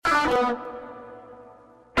All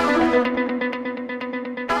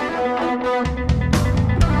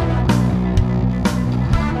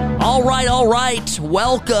right.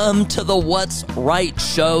 Welcome to the What's Right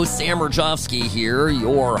show. Sam Rajovsky here,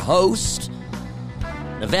 your host,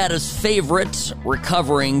 Nevada's favorite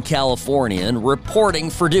recovering Californian, reporting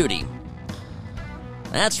for duty.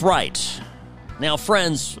 That's right. Now,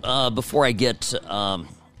 friends, before I get into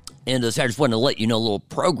this, I just wanted to let you know a little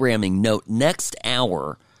programming note. Next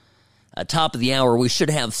hour, top of the hour, we should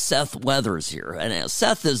have Seth Weathers here. And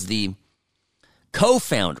Seth is the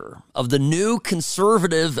co-founder of the new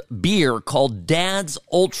conservative beer called Dad's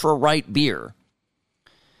Ultra Right Beer.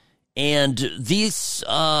 And this is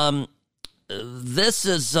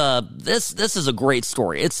a great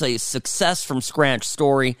story. It's a success from scratch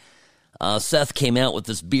story. Seth came out with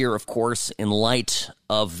this beer, of course, in light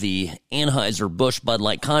of the Anheuser-Busch Bud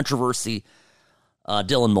Light controversy.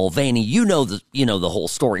 Dylan Mulvaney, you know the whole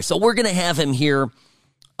story. So we're going to have him here.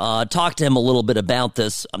 Talk to him a little bit about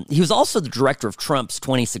this. He was also the director of Trump's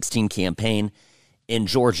 2016 campaign in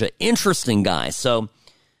Georgia. Interesting guy. So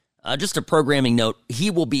just a programming note, he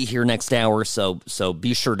will be here next hour, so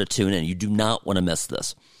be sure to tune in. You do not want to miss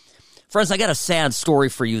this. Friends, I got a sad story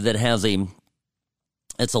for you that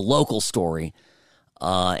it's a local story.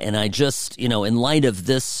 And I just, in light of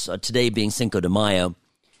this, today being Cinco de Mayo,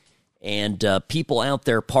 and people out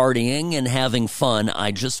there partying and having fun,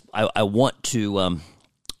 I want to...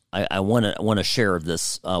 I want to share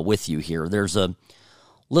this with you here. There's a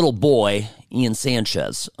little boy, Ian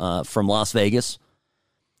Sanchez, from Las Vegas,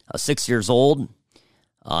 6 years old.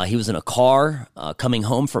 He was in a car coming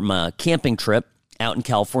home from a camping trip out in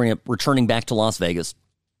California, returning back to Las Vegas.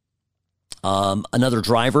 Another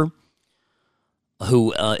driver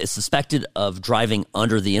who is suspected of driving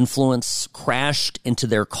under the influence crashed into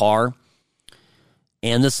their car.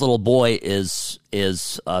 And this little boy is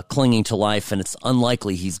clinging to life, and it's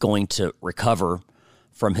unlikely he's going to recover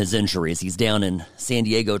from his injuries. He's down in San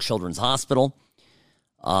Diego Children's Hospital,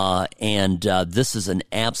 and this is an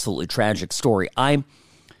absolutely tragic story.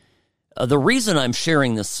 The reason I'm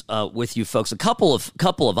sharing this with you folks, a couple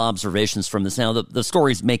of observations from this. Now, the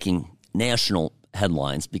story's making national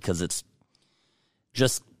headlines because it's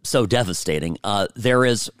just so devastating. There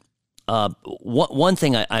is... one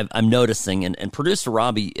thing I'm noticing, and producer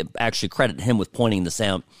Robbie, actually credit him with pointing this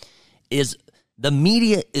out, is the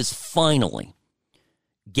media is finally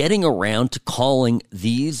getting around to calling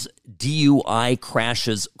these DUI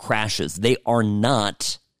crashes. They are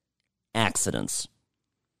not accidents.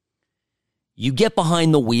 You get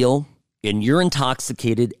behind the wheel and you're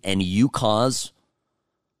intoxicated and you cause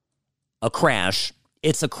a crash,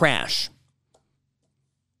 it's a crash.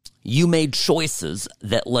 You made choices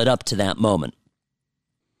that led up to that moment.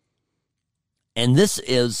 And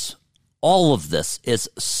all of this is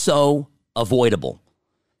so avoidable.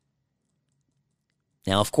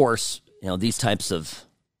 Now, of course, these types of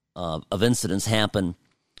incidents happen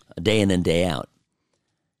day in and day out.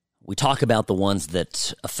 We talk about the ones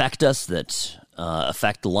that affect us, that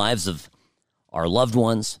affect the lives of our loved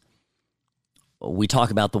ones. We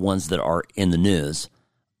talk about the ones that are in the news.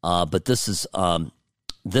 But this is...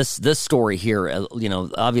 This story here,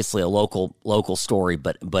 obviously a local story,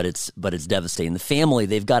 but it's devastating. The family,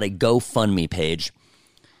 they've got a GoFundMe page.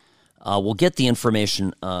 We'll get the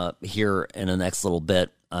information here in the next little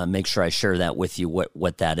bit. Make sure I share that with you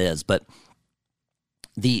what that is. But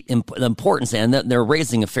the importance, and they're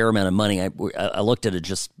raising a fair amount of money. I looked at it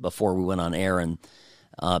just before we went on air, and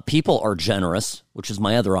people are generous, which is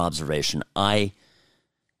my other observation.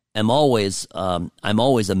 I'm always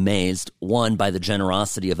amazed, one, by the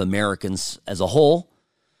generosity of Americans as a whole.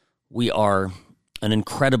 We are an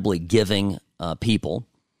incredibly giving people.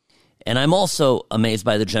 And I'm also amazed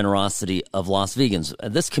by the generosity of Las Vegans.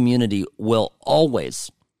 This community will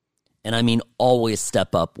always, and I mean always,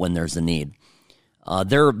 step up when there's a need.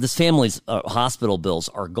 This family's hospital bills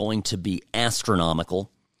are going to be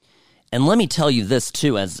astronomical. And let me tell you this,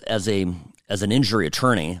 too, as an injury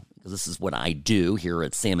attorney, because this is what I do here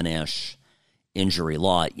at Sam & Ash Injury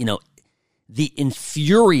Law. The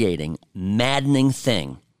infuriating, maddening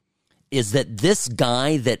thing is that this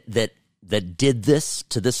guy that did this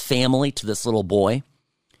to this family, to this little boy,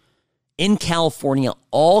 in California,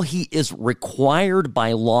 all he is required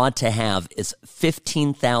by law to have is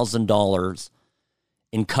 $15,000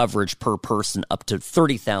 in coverage per person, up to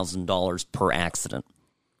 $30,000 per accident.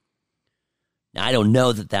 Now, I don't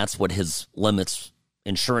know that that's what his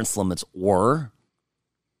insurance limits were.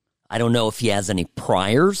 I don't know if he has any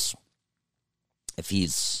priors, if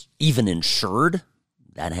he's even insured.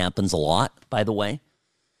 That happens a lot, by the way.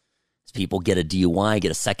 People get a DUI,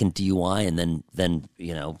 get a second DUI, and then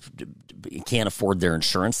can't afford their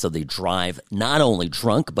insurance, so they drive not only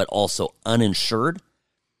drunk but also uninsured.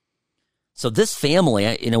 So this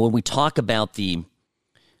family, when we talk about this and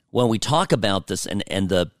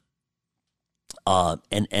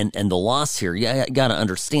the loss here, you got to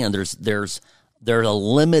understand there's a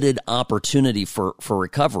limited opportunity for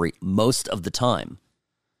recovery most of the time,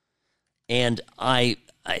 and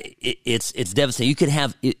it's devastating. You could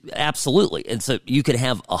have absolutely, and so you could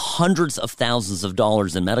have hundreds of thousands of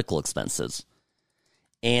dollars in medical expenses,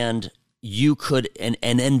 and you could and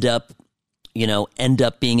end up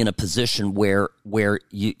being in a position where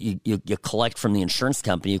you collect from the insurance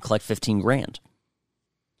company, you collect $15,000.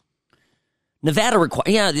 Nevada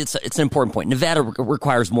it's an important point. Nevada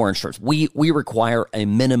requires more insurance. We require a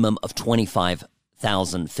minimum of $25,000,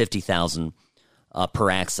 $50,000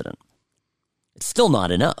 per accident. It's still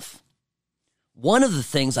not enough. One of the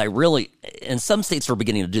things and some states are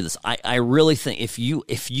beginning to do this, I really think if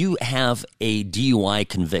you have a DUI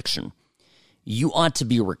conviction, you ought to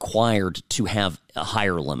be required to have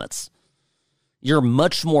higher limits. You're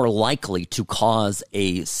much more likely to cause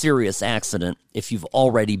a serious accident if you've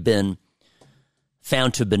already been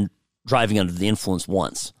found to have been driving under the influence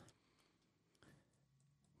once.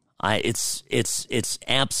 It's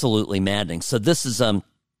absolutely maddening. So this is I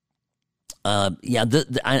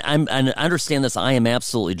understand this. I am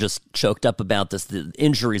absolutely just choked up about this. The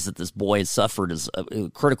injuries that this boy has suffered is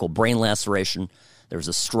a critical brain laceration. There was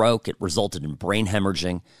a stroke. It resulted in brain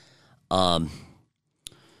hemorrhaging.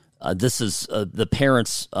 This is the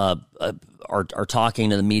parents are talking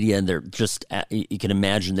to the media, and they're just, you can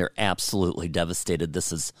imagine they're absolutely devastated.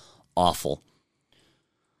 This is awful.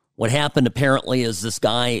 What happened apparently is this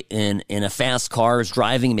guy in a fast car is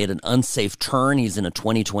driving, made an unsafe turn. He's in a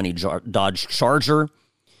 2020 Dodge Charger.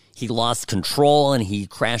 He lost control and he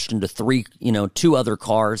crashed into two other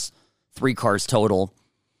cars, 3 cars total.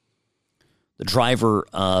 The driver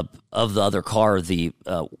of the other car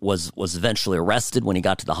was eventually arrested when he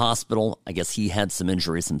got to the hospital. I guess he had some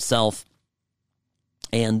injuries himself.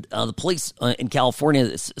 And the police in California,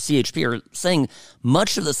 CHP, are saying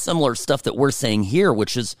much of the similar stuff that we're saying here,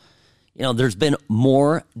 which is, there's been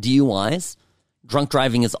more DUIs. Drunk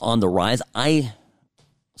driving is on the rise. I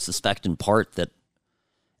suspect in part that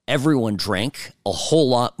everyone drank a whole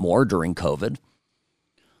lot more during COVID.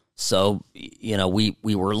 So, we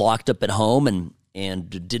were locked up at home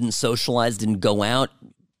and didn't socialize, didn't go out.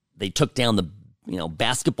 They took down the,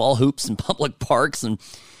 basketball hoops in public parks. And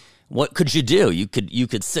what could you do? You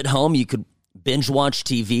could sit home, you could binge watch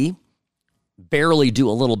TV, barely do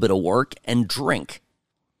a little bit of work, and drink.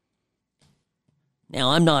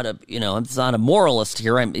 Now, I'm not a moralist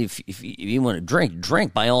here. If you want to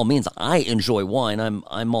drink by all means. I enjoy wine.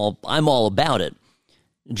 I'm all about it.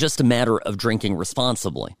 Just a matter of drinking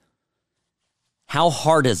responsibly. How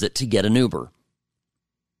hard is it to get an Uber?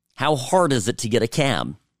 How hard is it to get a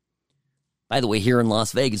cab? By the way, here in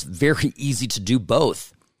Las Vegas, very easy to do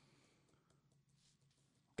both.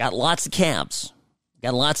 Got lots of cabs.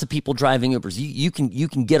 Got lots of people driving Ubers. You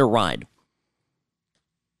can get a ride.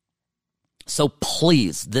 So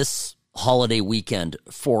please, this holiday weekend,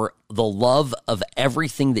 for the love of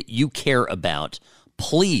everything that you care about,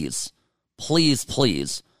 please, please,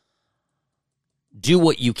 please, do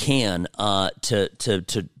what you can to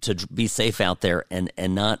be safe out there and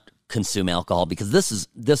not consume alcohol, because this is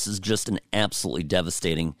just an absolutely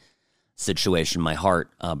devastating situation. My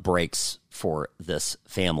heart breaks for this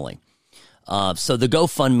family. So the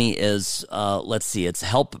GoFundMe is, let's see, it's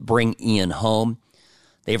Help Bring Ian Home.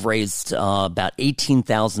 They've raised about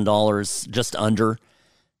 $18,000, just under.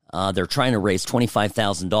 They're trying to raise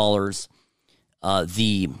 $25,000.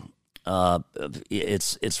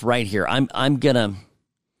 It's right here.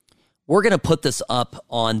 We're gonna put this up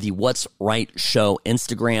on the What's Right Show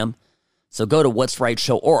Instagram. So go to What's Right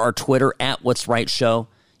Show or our Twitter at What's Right Show.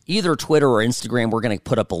 Either Twitter or Instagram, we're gonna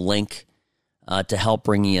put up a link to help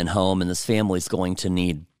bring Ian home, and this family's going to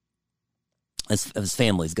need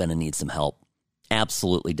some help.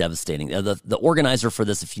 Absolutely devastating. The organizer for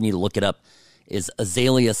this, if you need to look it up, is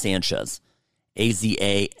Azalea Sanchez.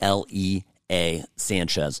 Azalea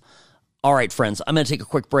Sanchez. All right, friends, I'm going to take a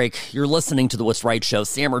quick break. You're listening to the What's Right Show.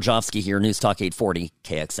 Sam Rajovsky here, News Talk 840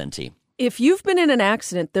 KXNT. If you've been in an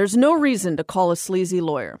accident, there's no reason to call a sleazy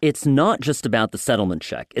lawyer. It's not just about the settlement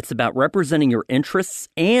check. It's about representing your interests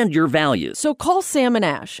and your values. So call Sam and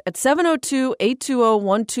Ash at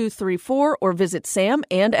 702-820-1234 or visit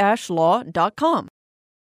samandashlaw.com.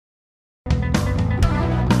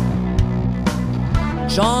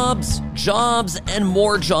 Jobs, and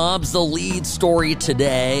more jobs. The lead story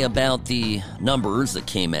today about the numbers that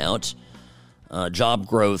came out Job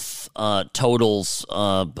growth totals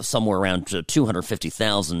somewhere around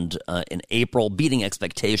 250,000 in April, beating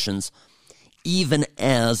expectations, even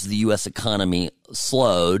as the U.S. economy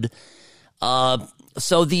slowed.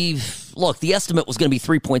 So the estimate was going to be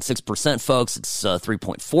 3.6%, folks. It's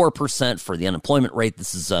 3.4% for the unemployment rate.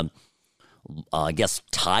 This is, I guess,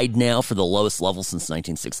 tied now for the lowest level since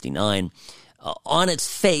 1969. On its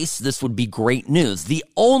face, this would be great news. The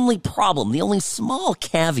only problem, the only small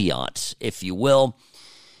caveat, if you will,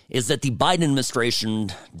 is that the Biden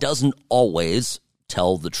administration doesn't always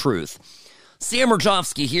tell the truth. Sam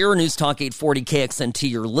Rajovsky here, News Talk 840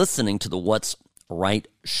 KXNT. You're listening to the What's Right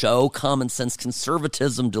show, common sense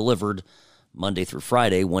conservatism delivered Monday through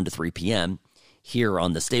Friday, 1 to 3 p.m. here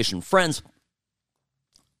on the station. Friends,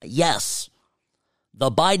 yes,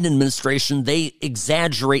 the Biden administration, they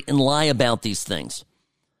exaggerate and lie about these things.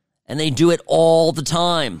 And they do it all the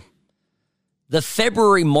time. The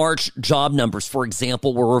February-March job numbers, for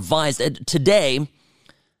example, were revised. Today,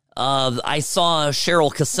 I saw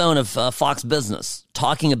Cheryl Casone of Fox Business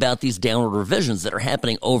talking about these downward revisions that are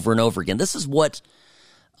happening over and over again. This is what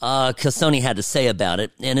Casone had to say about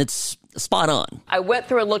it, and it's spot on. I went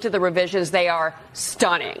through and looked at the revisions. They are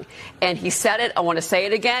stunning. And he said it. I want to say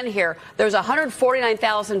it again here. There's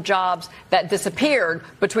 149,000 jobs that disappeared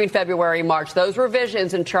between February and March. Those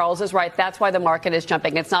revisions, and Charles is right, that's why the market is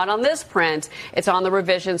jumping. It's not on this print. It's on the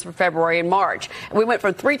revisions for February and March. We went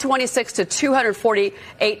from 326 to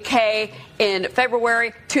 248K in February,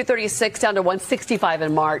 236 down to 165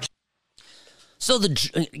 in March. So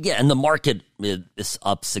and the market is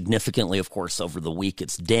up significantly, of course, over the week.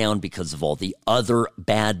 It's down because of all the other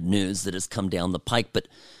bad news that has come down the pike. But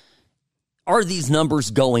are these numbers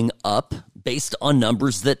going up based on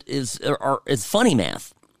numbers that is funny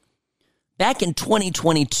math? Back in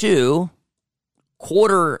 2022,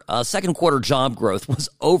 second quarter job growth was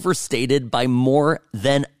overstated by more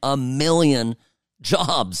than 1 million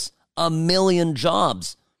jobs. 1 million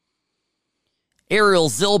jobs. Ariel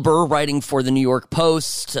Zilber, writing for the New York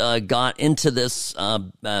Post, got into this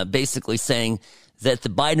basically saying that the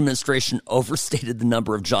Biden administration overstated the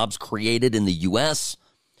number of jobs created in the U.S.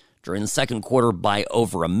 during the second quarter by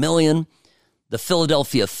over 1 million. The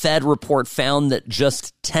Philadelphia Fed report found that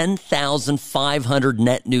just 10,500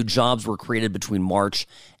 net new jobs were created between March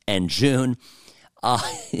and June.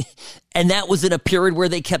 And that was in a period where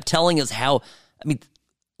they kept telling us how,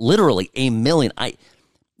 literally 1 million.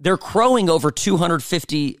 They're crowing over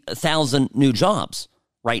 250,000 new jobs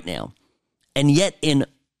right now. And yet in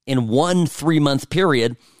 1 3-month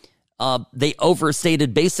period, they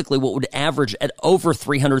overstated basically what would average at over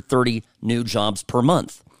 330 new jobs per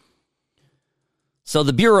month. So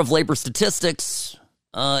the Bureau of Labor Statistics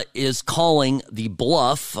is calling the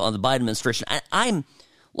bluff on the Biden administration.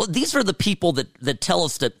 These are the people that tell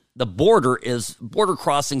us that the border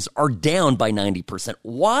crossings are down by 90%.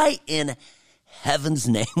 Why in heaven's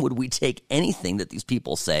name would we take anything that these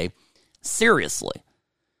people say seriously?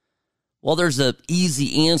 Well, there's an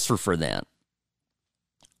easy answer for that.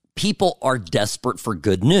 People are desperate for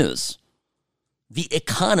good news. The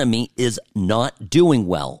economy is not doing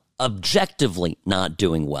well, objectively not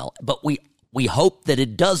doing well, but we hope that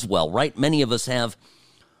it does well, right? Many of us have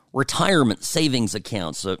retirement savings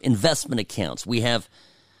accounts, investment accounts. We have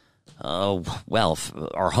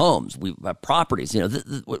our homes, we have properties.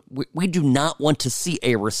 We do not want to see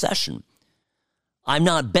a recession. I'm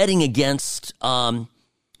not betting against. I'm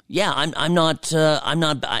not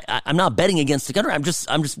betting against the country. I'm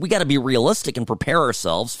just. We got to be realistic and prepare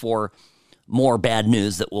ourselves for more bad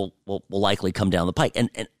news that will likely come down the pike.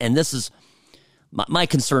 And this is my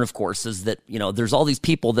concern, of course, is that there's all these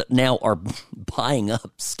people that now are buying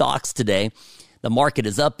up stocks today. The market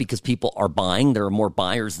is up because people are buying. There are more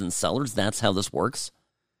buyers than sellers. That's how this works.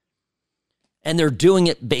 And they're doing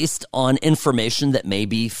it based on information that may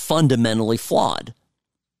be fundamentally flawed.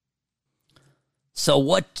 So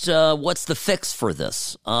what's the fix for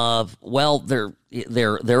this? Well, there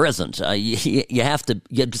isn't.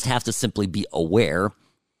 You just have to simply be aware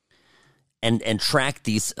and track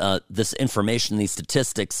this information, these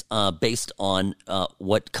statistics based on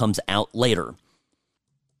what comes out later.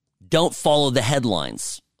 Don't follow the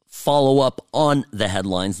headlines. Follow up on the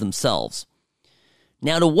headlines themselves.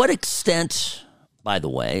 Now, to what extent, by the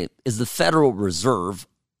way, is the Federal Reserve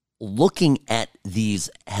looking at these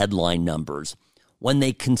headline numbers when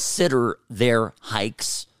they consider their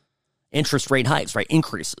hikes, interest rate hikes, right,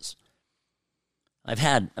 increases?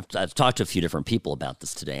 I've talked to a few different people about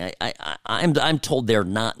this today. I'm told they're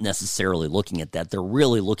not necessarily looking at that. They're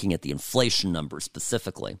really looking at the inflation numbers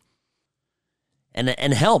specifically.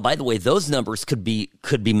 And hell, by the way, those numbers could be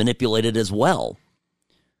manipulated as well.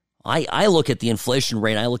 I look at the inflation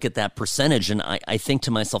rate, I look at that percentage, and I think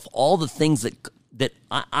to myself, all the things that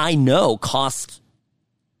I know cost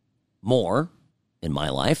more in my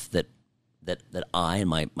life that I and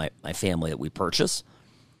my family that we purchase.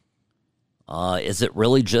 Is it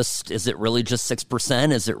really just 6%? Is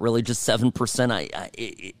it really just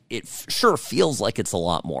 7%? It sure feels like it's a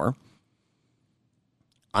lot more.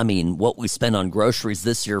 I mean, what we spend on groceries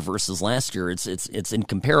this year versus last year, it's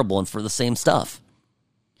incomparable, and for the same stuff.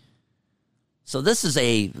 So this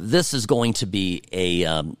is going to be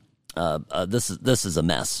this is a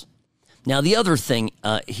mess. Now, the other thing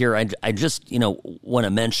here, I just want to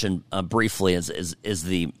mention briefly is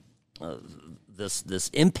the this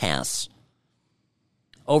impasse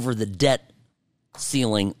over the debt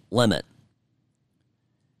ceiling limit.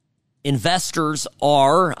 Investors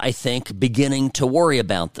are, I think, beginning to worry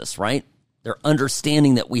about this, right? They're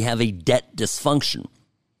understanding that we have a debt dysfunction.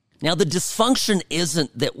 Now, the dysfunction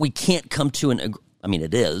isn't that we can't come to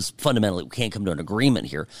it is. Fundamentally, we can't come to an agreement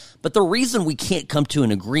here. But the reason we can't come to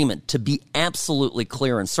an agreement, to be absolutely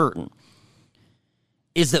clear and certain,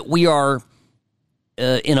 is that we are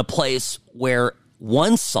in a place where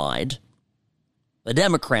one side, the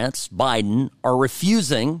Democrats, Biden, are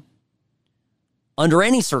refusing, under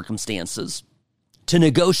any circumstances, to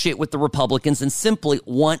negotiate with the Republicans and simply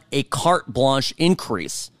want a carte blanche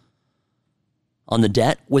increase on the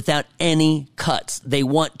debt without any cuts. They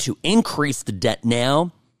want to increase the debt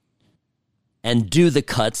now and do the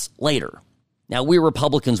cuts later. Now, we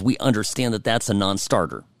Republicans, we understand that that's a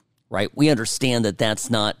non-starter, right? We understand that that's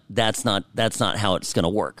not how it's going to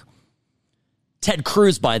work. Ted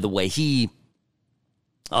Cruz, by the way, he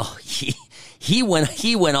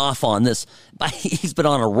went off on this. He's been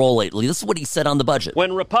on a roll lately. This is what he said on the budget.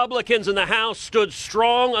 When Republicans in the House stood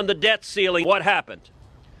strong on the debt ceiling, what happened?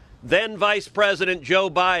 Then Vice President Joe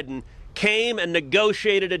Biden came and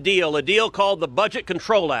negotiated a deal called the Budget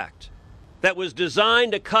Control Act that was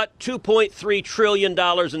designed to cut $2.3 trillion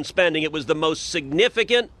in spending. It was the most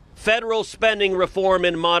significant federal spending reform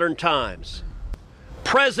in modern times.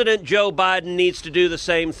 President Joe Biden needs to do the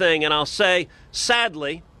same thing, and I'll say,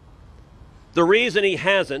 sadly, the reason he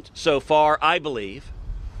hasn't so far, I believe,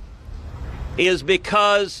 is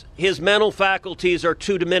because his mental faculties are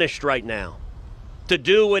too diminished right now to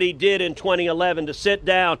do what he did in 2011, to sit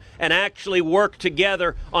down and actually work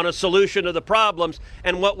together on a solution to the problems.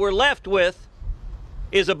 And what we're left with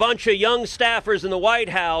is a bunch of young staffers in the White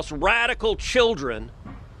House, radical children,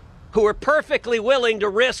 who are perfectly willing to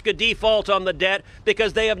risk a default on the debt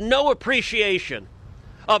because they have no appreciation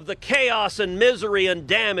of the chaos and misery and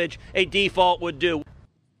damage a default would do.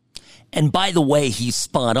 And by the way, he's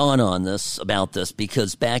spot on this, about this,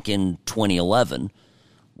 because back in 2011,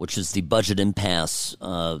 which is the budget impasse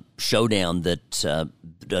showdown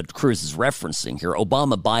that Cruz is referencing here,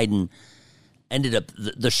 Obama-Biden ended up,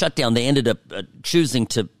 the shutdown, they ended up choosing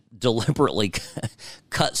to deliberately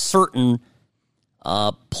cut certain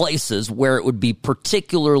places where it would be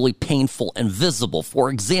particularly painful and visible. For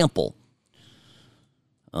example,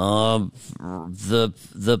 the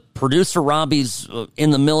producer Robbie's in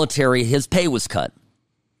the military, his pay was cut.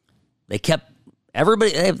 They kept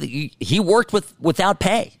everybody. He worked without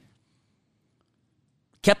pay.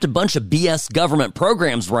 Kept a bunch of BS government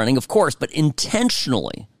programs running, of course, but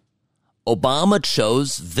intentionally, Obama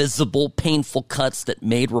chose visible, painful cuts that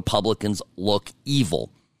made Republicans look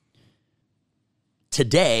evil.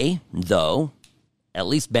 Today, though, at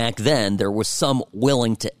least back then, there was some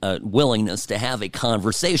willingness to have a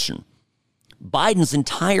conversation. Biden's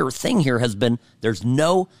entire thing here has been, there's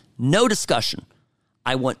no discussion.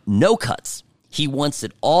 I want no cuts. He wants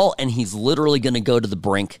it all, and he's literally going to go to the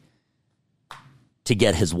brink to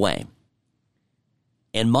get his way.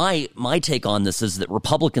 And my take on this is that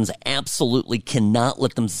Republicans absolutely cannot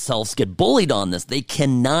let themselves get bullied on this. They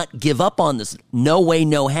cannot give up on this. No way,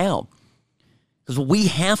 no how. Because we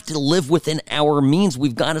have to live within our means.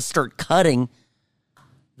 We've got to start cutting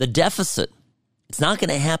the deficit. It's not going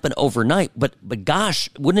to happen overnight, but gosh,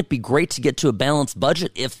 wouldn't it be great to get to a balanced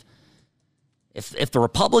budget if the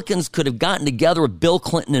Republicans could have gotten together with Bill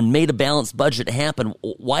Clinton and made a balanced budget happen?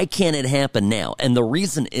 Why can't it happen now? And the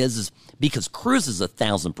reason is because Cruz is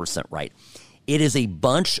 1,000% right. It is a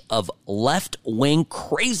bunch of left-wing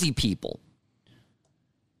crazy people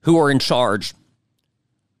who are in charge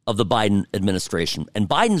of the Biden administration. And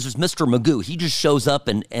Biden's just Mr. Magoo. He just shows up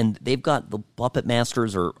and they've got the puppet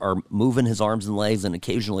masters are moving his arms and legs and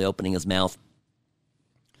occasionally opening his mouth.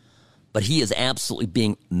 But he is absolutely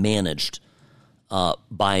being managed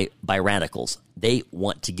by radicals. They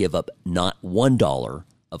want to give up not $1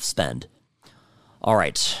 of spend. All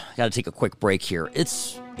right, got to take a quick break here.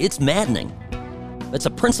 It's maddening. It's a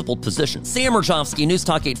principled position. Sam Rajovsky, News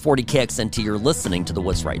Talk 840 KXNT. You're listening to The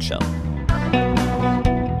What's Right Show.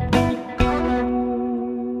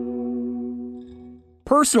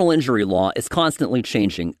 Personal injury law is constantly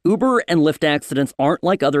changing. Uber and Lyft accidents aren't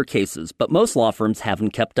like other cases, but most law firms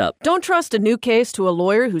haven't kept up. Don't trust a new case to a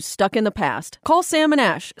lawyer who's stuck in the past. Call Sam and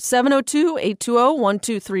Ash,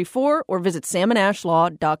 702-820-1234, or visit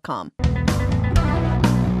samandashlaw.com.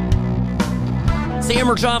 Sam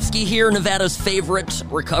Rajovsky here, Nevada's favorite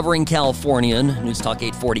recovering Californian. News Talk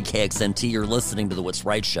 840 KXNT. You're listening to The What's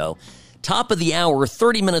Right Show. Top of the hour,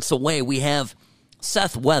 30 minutes away, we have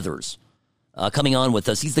Seth Weathers coming on with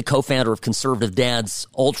us. He's the co-founder of Conservative Dad's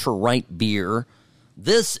Ultra Right Beer.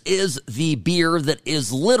 This is the beer that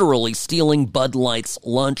is literally stealing Bud Light's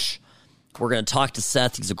lunch. We're going to talk to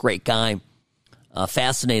Seth. He's a great guy,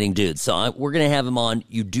 fascinating dude. So we're going to have him on.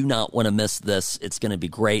 You do not want to miss this. It's going to be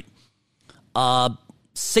great.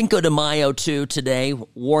 Cinco de Mayo, too, today.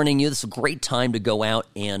 Warning you, this is a great time to go out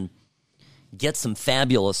and get some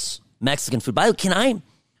fabulous Mexican food. By the way, can I...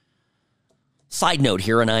 Side note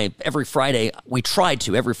here, and every Friday, my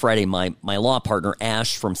law partner,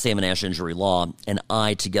 Ash from Sam and Ash Injury Law, and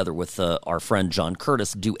I, together with our friend John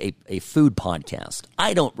Curtis, do a food podcast.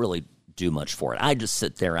 I don't really do much for it. I just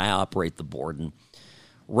sit there, I operate the board, and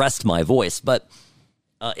rest my voice. But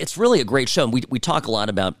it's really a great show, and we talk a lot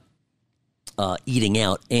about eating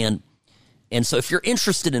out. And so if you're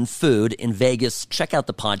interested in food in Vegas, check out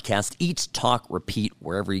the podcast, Eat, Talk, Repeat,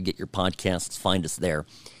 wherever you get your podcasts, find us there.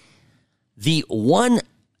 The one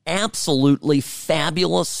absolutely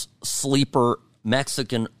fabulous sleeper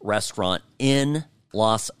Mexican restaurant in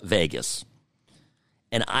Las Vegas,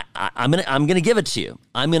 and I'm gonna give it to you.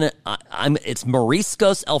 It's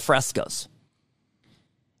Mariscos El Frescos,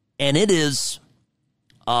 and it is.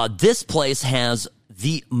 This place has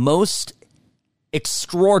the most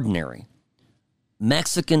extraordinary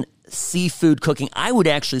Mexican seafood cooking. I would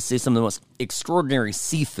actually say some of the most extraordinary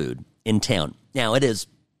seafood in town. Now it is.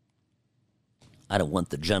 I don't want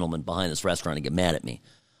the gentleman behind this restaurant to get mad at me.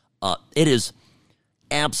 It is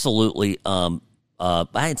absolutely,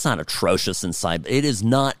 it's not atrocious inside, but it is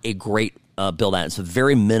not a great build out. It's a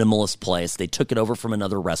very minimalist place. They took it over from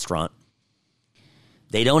another restaurant.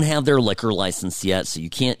 They don't have their liquor license yet, so you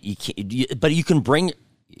can't, but you can bring,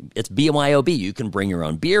 it's BYOB. You can bring your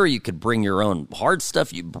own beer. You could bring your own hard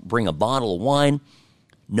stuff. You bring a bottle of wine.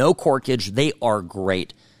 No corkage. They are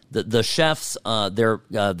great. The chefs,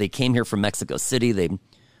 they came here from Mexico City. They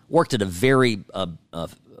worked at a very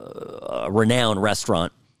renowned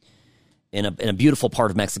restaurant in a beautiful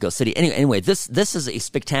part of Mexico City. Anyway, this is a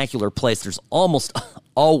spectacular place. There's almost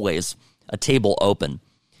always a table open.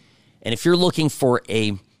 And if you're looking for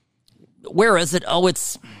where is it? Oh,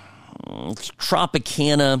 it's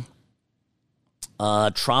Tropicana.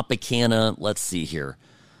 Let's see here.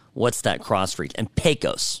 What's that cross street? And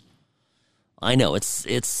Pecos. I know it's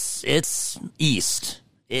east.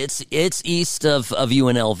 It's east of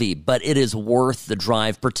UNLV, but it is worth the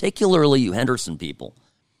drive, particularly you Henderson people.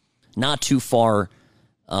 Not too far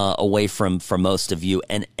away from most of you,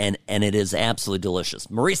 and it is absolutely delicious.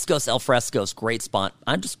 Mariscos El Frescos, great spot.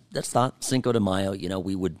 That's thought Cinco de Mayo.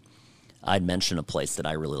 I'd mention a place that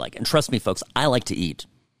I really like, and trust me, folks, I like to eat.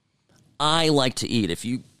 If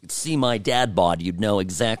you see my dad bod, you'd know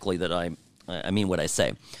exactly that I mean what I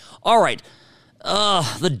say. All right.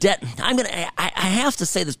 The debt. I have to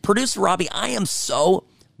say this. Producer Robbie, I am so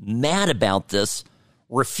mad about this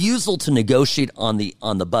refusal to negotiate on the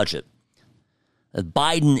budget.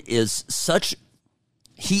 Biden is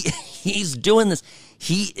he's doing this.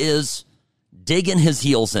 He is digging his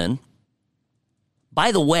heels in.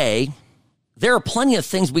 By the way, there are plenty of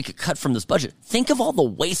things we could cut from this budget. Think of all the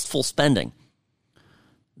wasteful spending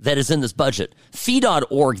that is in this budget.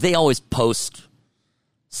 Fee.org, they always post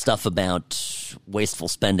stuff about wasteful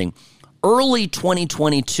spending. Early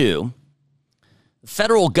 2022, the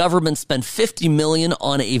federal government spent $50 million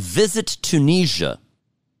on a Visit Tunisia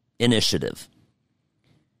initiative.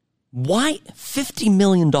 Why $50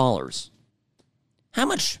 million? How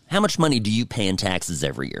much money do you pay in taxes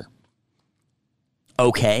every year?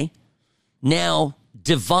 Okay. Now,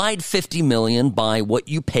 divide $50 million by what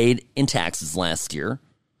you paid in taxes last year.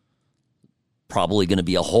 Probably going to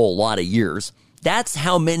be a whole lot of years. That's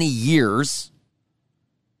how many years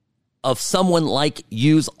of someone like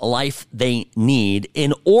you's life they need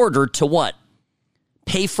in order to what?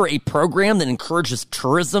 Pay for a program that encourages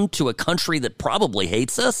tourism to a country that probably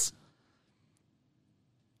hates us?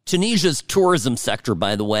 Tunisia's tourism sector,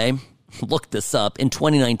 by the way, look this up. In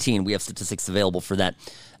 2019, we have statistics available for that,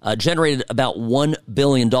 generated about $1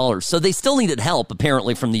 billion. So they still needed help,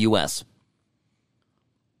 apparently, from the U.S.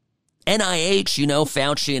 NIH,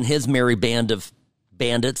 Fauci and his merry band of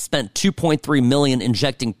bandits spent $2.3 million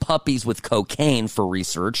injecting puppies with cocaine for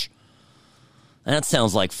research. That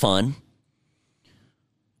sounds like fun.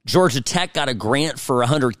 Georgia Tech got a grant for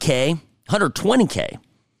 $120K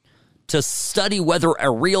to study whether a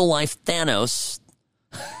real-life Thanos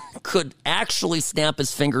could actually snap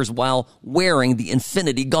his fingers while wearing the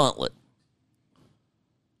Infinity Gauntlet.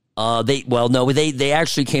 They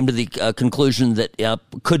actually came to the conclusion that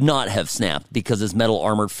could not have snapped because his metal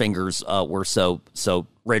armored fingers were so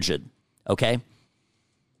rigid. Okay?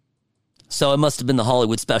 So it must have been the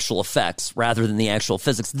Hollywood special effects rather than the actual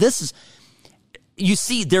physics. You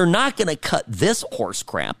see, they're not going to cut this horse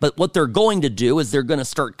crap, but what they're going to do is they're going to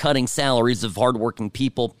start cutting salaries of hardworking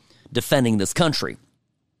people defending this country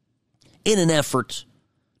in an effort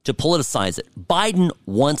to politicize it. Biden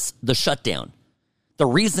wants the shutdown. The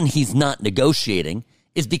reason he's not negotiating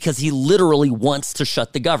is because he literally wants to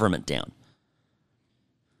shut the government down.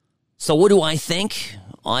 So what do I think?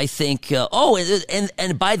 I think,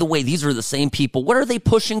 and by the way, these are the same people. What are they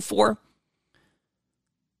pushing for?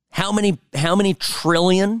 How many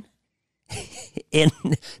trillion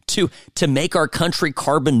to make our country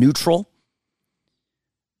carbon neutral?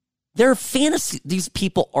 They're fantasy. These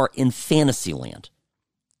people are in fantasy land.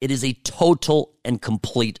 It is a total and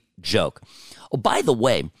complete joke. Oh, by the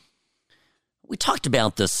way, we talked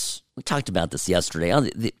about this yesterday.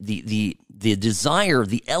 The desire,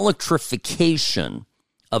 the electrification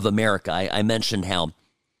of America. I mentioned how,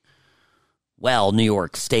 New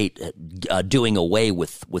York State doing away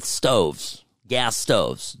with stoves, gas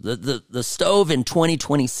stoves. The stove in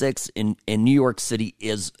 2026 in New York City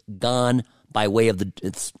is gone by way of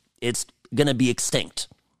it's going to be extinct.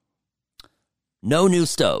 No new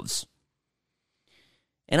stoves.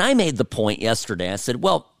 And I made the point yesterday. I said,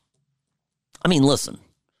 listen,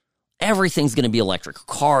 everything's going to be electric.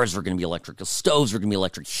 Cars are going to be electric. Stoves are going to be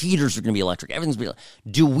electric. Heaters are going to be electric. Everything's going to be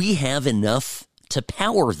electric. Do we have enough to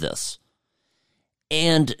power this?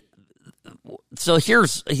 And so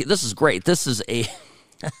this is great. This is the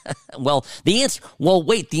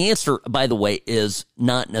answer, by the way, is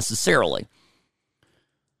not necessarily.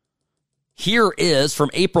 Here is from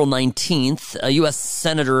April 19th, U.S.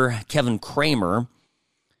 Senator Kevin Cramer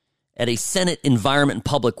at a Senate Environment and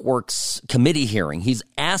Public Works Committee hearing. He's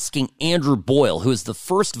asking Andrew Boyle, who is the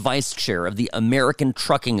first vice chair of the American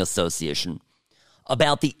Trucking Association,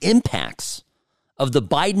 about the impacts of the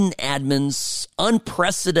Biden admin's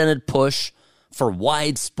unprecedented push for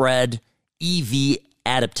widespread EV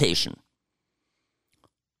adaptation.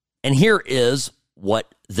 And here is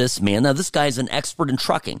what this guy's an expert in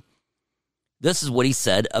trucking. This is what he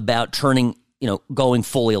said about going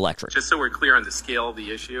fully electric. Just so we're clear on the scale of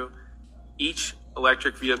the issue, each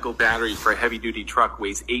electric vehicle battery for a heavy-duty truck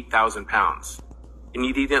weighs 8,000 pounds. And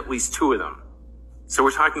you need at least two of them. So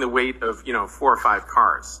we're talking the weight of, 4 or 5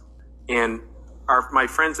 cars. And my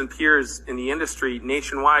friends and peers in the industry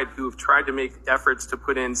nationwide who have tried to make efforts to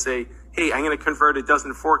put in, say, hey, I'm going to convert a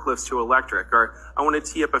dozen forklifts to electric, or I want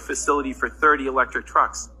to tee up a facility for 30 electric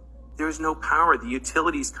trucks. There's no power. The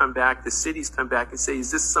utilities come back, the cities come back and say,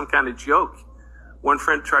 is this some kind of joke? One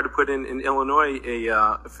friend tried to put in Illinois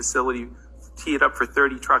a facility, tee it up for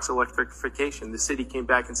 30 trucks electrification. The city came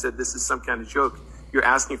back and said, this is some kind of joke. You're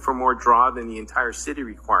asking for more draw than the entire city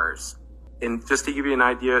requires. And just to give you an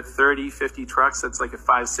idea, 30, 50 trucks, that's like a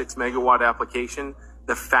 5-6 megawatt application.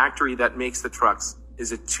 The factory that makes the trucks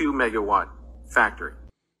is a 2 megawatt factory.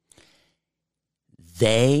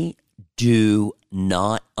 They do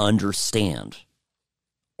not understand,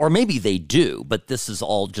 or maybe they do, but this is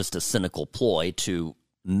all just a cynical ploy to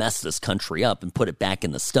mess this country up and put it back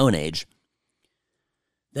in the Stone Age,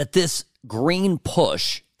 that this green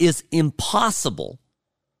push is impossible.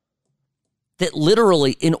 That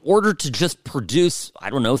literally, in order to just produce,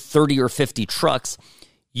 30 or 50 trucks,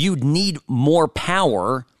 you'd need more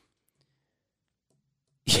power.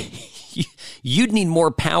 You'd need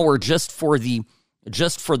more power just for the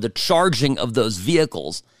charging of those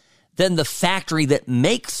vehicles than the factory that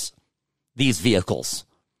makes these vehicles.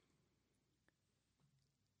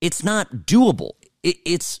 It's not doable.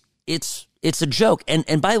 It's a joke.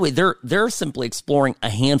 And by the way, they're simply exploring a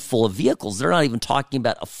handful of vehicles. They're not even talking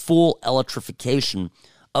about a full electrification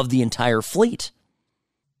of the entire fleet.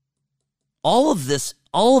 All of this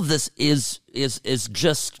is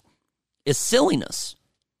silliness.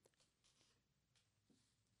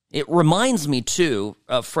 It reminds me, too,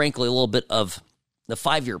 frankly, a little bit of the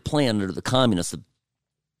 5-year plan under the communists. The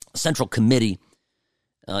Central Committee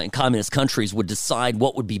in communist countries would decide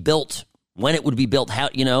what would be built, when it would be built, how,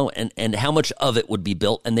 and how much of it would be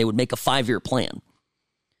built, and they would make a 5-year plan.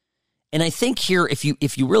 And I think here, if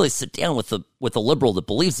you really sit down with a liberal that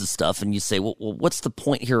believes this stuff and you say, well, what's the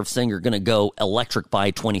point here of saying you're going to go electric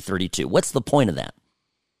by 2032? What's the point of that?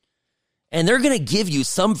 And they're going to give you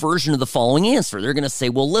some version of the following answer. They're going to say,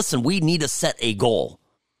 well, listen, we need to set a goal.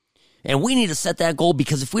 And we need to set that goal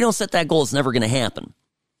because if we don't set that goal, it's never going to happen.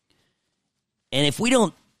 And if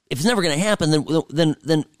it's never going to happen,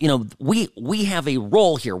 then we have a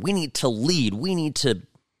role here. We need to lead. We need to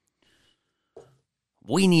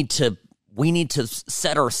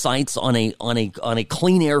set our sights on a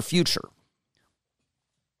clean air future.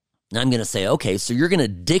 And I'm going to say, okay, so you're going to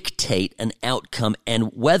dictate an outcome,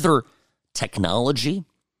 and whether technology,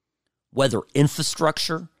 whether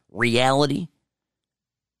infrastructure, reality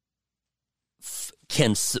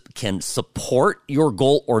can support your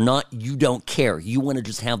goal or not, you don't care. You want to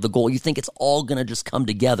just have the goal. You think it's all going to just come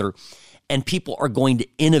together, and people are going to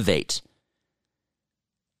innovate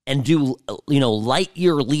and do, light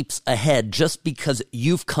year leaps ahead just because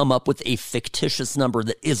you've come up with a fictitious number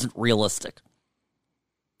that isn't realistic.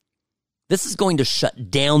 This is going to shut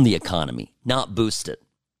down the economy, not boost it.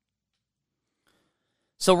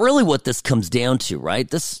 So really what this comes down to, right?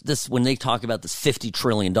 This when they talk about this $50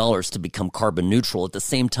 trillion to become carbon neutral, at the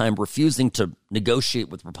same time refusing to negotiate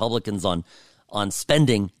with Republicans on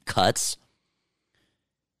spending cuts,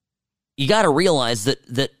 you got to realize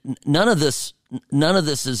that none of this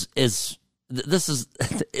is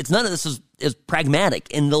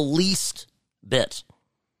pragmatic in the least bit.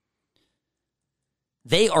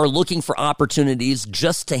 They are looking for opportunities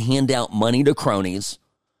just to hand out money to cronies,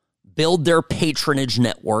 build their patronage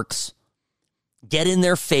networks, get in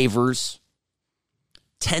their favors,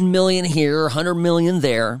 10 million here, 100 million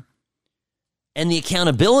there. And the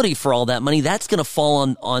accountability for all that money, that's going to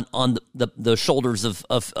fall on the shoulders of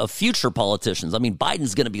future politicians. I mean,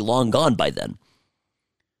 Biden's going to be long gone by then.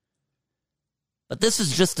 But this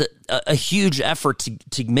is just a huge effort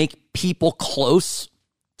to make people close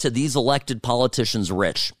to these elected politicians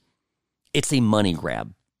rich. It's a money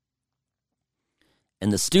grab.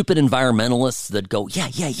 And the stupid environmentalists that go,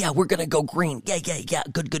 yeah, we're going to go green. Yeah,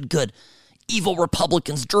 good. Evil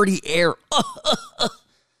Republicans, dirty air.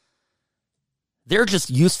 They're just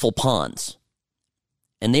useful pawns.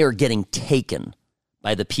 And they are getting taken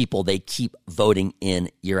by the people they keep voting in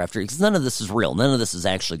year after year. Because none of this is real. None of this is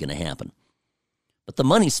actually going to happen. But the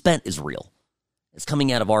money spent is real. It's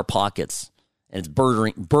coming out of our pockets. And it's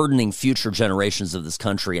burdening future generations of this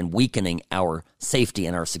country and weakening our safety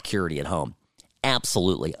and our security at home.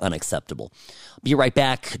 Absolutely unacceptable. Be right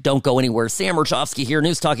back. Don't go anywhere. Sam Rajovsky here,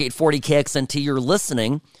 News Talk 840 KXNT. You're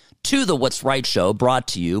listening to the What's Right Show, brought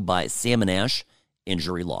to you by Sam & Ash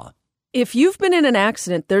Injury Law. If you've been in an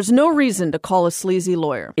accident, there's no reason to call a sleazy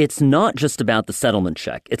lawyer. It's not just about the settlement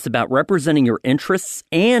check. It's about representing your interests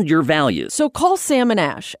and your values. So call Sam &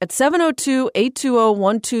 Ash at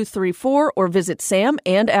 702-820-1234 or visit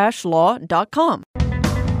samandashlaw.com.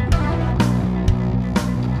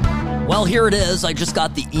 Well, here it is. I just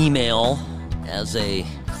got the email as a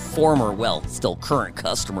former, still current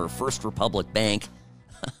customer of First Republic Bank.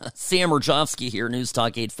 Sam Rajovsky here, News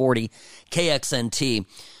Talk 840, KXNT.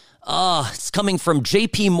 It's coming from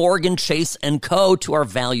J.P. Morgan, Chase & Co. to our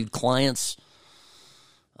valued clients.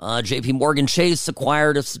 J.P. Morgan Chase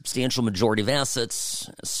acquired a substantial majority of assets,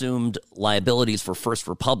 assumed liabilities for First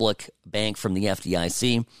Republic Bank from the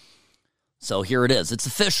FDIC. So here it is. It's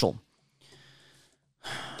official.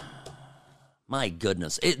 My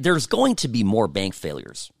goodness. There's going to be more bank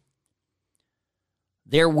failures.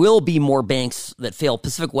 There will be more banks that fail.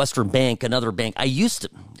 Pacific Western Bank, another bank.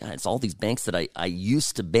 It's all these banks that I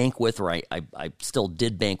used to bank with, or I still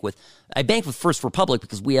did bank with. I banked with First Republic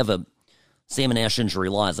because we have a Sam & Ash Injury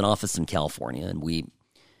Law as an office in California, and we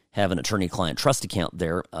have an attorney-client trust account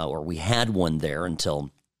there, or we had one there until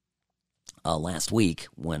last week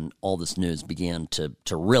when all this news began to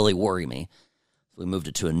really worry me. We moved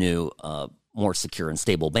it to a new, more secure and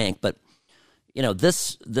stable bank. But,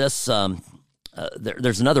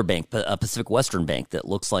 there's another bank, a Pacific Western Bank, that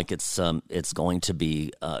looks like it's going to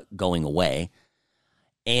be going away.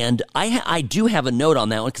 And I do have a note on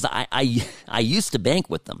that one because I used to bank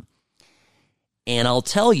with them. And I'll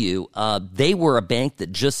tell you, they were a bank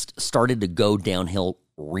that just started to go downhill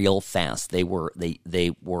real fast. They were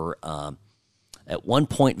at one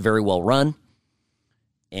point very well run.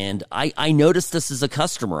 And I noticed this as a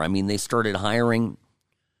customer. I mean, they started hiring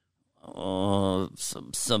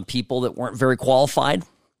some people that weren't very qualified.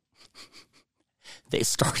 They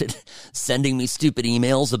started sending me stupid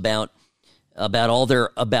emails about all their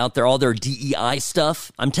DEI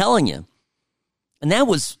stuff. I'm telling you. And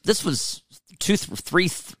this was 2, 3,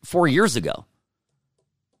 4 years ago.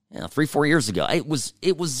 3-4 years ago. It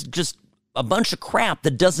was just a bunch of crap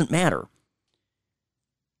that doesn't matter.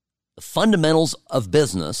 The fundamentals of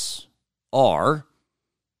business are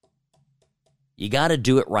you got to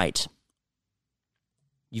do it right.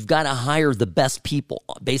 You've got to hire the best people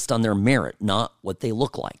based on their merit, not what they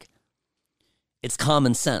look like. It's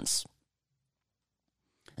common sense.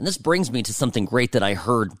 And this brings me to something great that I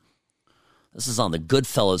heard. This is on the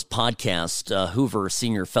Goodfellows podcast. Hoover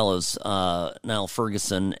Senior Fellows, Niall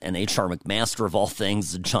Ferguson, and H.R. McMaster, of all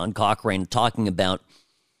things, John Cochrane, talking about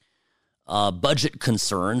budget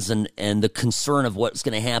concerns and the concern of what's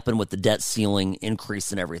going to happen with the debt ceiling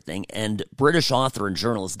increase and everything. And British author and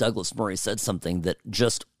journalist Douglas Murray said something that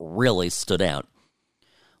just really stood out,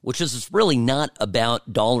 which is it's really not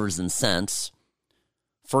about dollars and cents,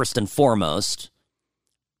 first and foremost.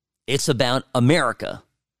 It's about America.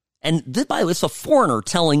 And this, by the way, it's a foreigner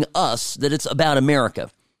telling us that it's about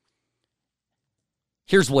America.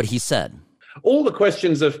 Here's what he said. All the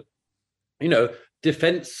questions of,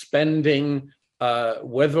 defense spending,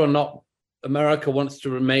 whether or not America wants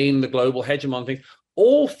to remain the global hegemon, things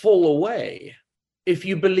all fall away if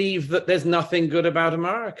you believe that there's nothing good about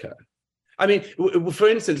America. I mean, for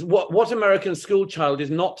instance, what American school child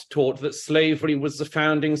is not taught that slavery was the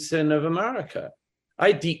founding sin of America?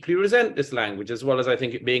 I deeply resent this language, as well as I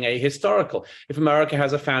think it being ahistorical. If America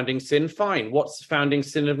has a founding sin, fine. What's the founding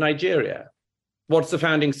sin of Nigeria? What's the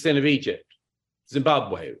founding sin of Egypt,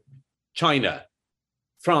 Zimbabwe, China,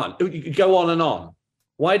 France? You could go on and on.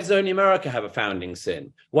 Why does only America have a founding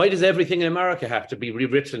sin? Why does everything in America have to be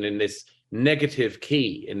rewritten in this negative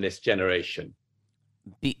key in this generation?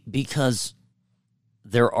 Because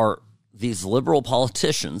there are these liberal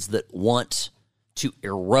politicians that want to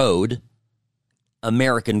erode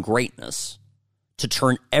American greatness, to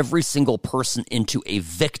turn every single person into a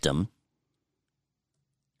victim,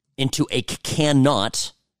 into a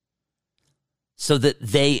cannot, so that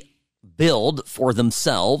they build for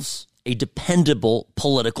themselves a dependable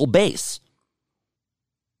political base.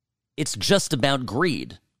 It's just about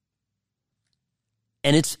greed.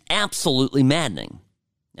 And it's absolutely maddening.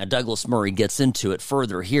 Now, Douglas Murray gets into it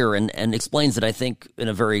further here and explains it, I think, in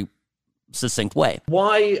a very succinct way.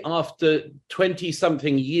 Why, after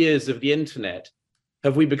 20-something years of the internet,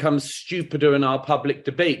 have we become stupider in our public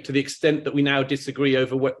debate to the extent that we now disagree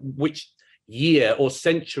over which year or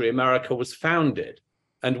century America was founded,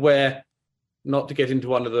 and where, not to get into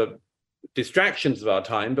one of the distractions of our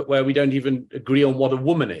time, but where we don't even agree on what a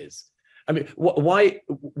woman is? I mean,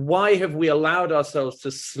 why have we allowed ourselves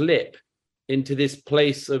to slip into this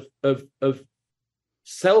place of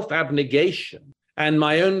self-abnegation? And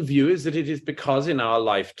my own view is that it is because in our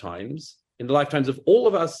lifetimes, in the lifetimes of all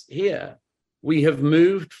of us here, we have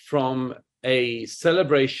moved from a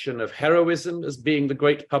celebration of heroism as being the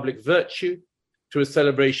great public virtue to a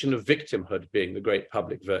celebration of victimhood being the great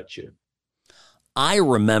public virtue. I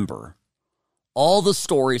remember all the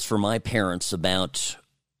stories from my parents about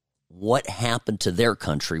what happened to their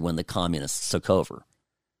country when the communists took over.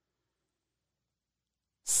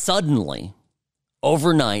 Suddenly,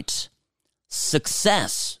 overnight,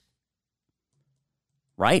 success,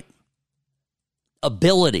 right?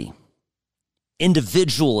 Ability,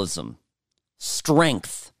 individualism,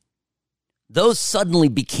 strength, those suddenly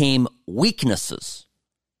became weaknesses.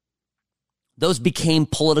 Those became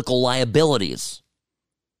political liabilities.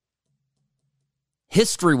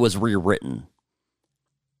 History was rewritten.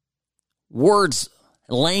 Words,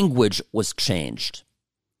 language was changed.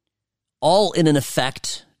 All in an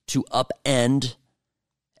effect to upend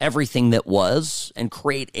everything that was and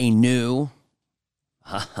create a new,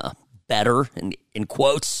 better, in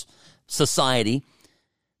quotes, society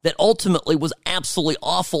that ultimately was absolutely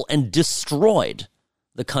awful and destroyed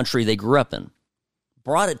the country they grew up in,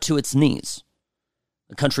 brought it to its knees.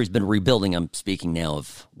 The country's been rebuilding. I'm speaking now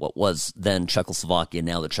of what was then Czechoslovakia,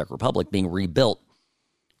 now the Czech Republic, being rebuilt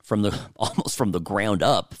almost from the ground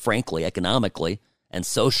up, frankly, economically and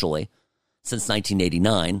socially, since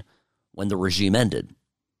 1989, when the regime ended.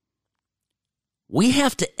 We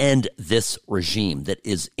have to end this regime that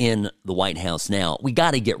is in the White House now. We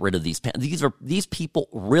got to get rid of these. These people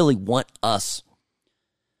really want us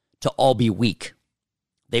to all be weak.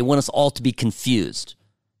 They want us all to be confused.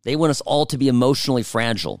 They want us all to be emotionally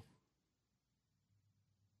fragile.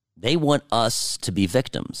 They want us to be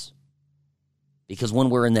victims. Because when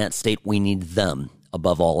we're in that state, we need them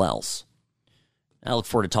above all else. I look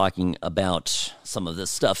forward to talking about some of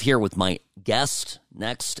this stuff here with my guest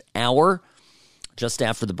next hour. Just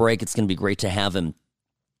after the break, it's going to be great to have him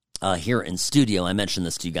here in studio. I mentioned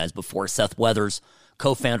this to you guys before. Seth Weathers,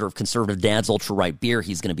 co-founder of Conservative Dad's Ultra Right Beer.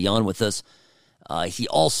 He's going to be on with us. He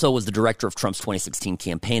also was the director of Trump's 2016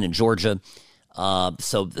 campaign in Georgia.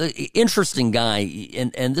 So interesting guy,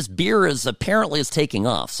 and this beer is apparently taking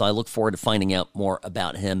off. So I look forward to finding out more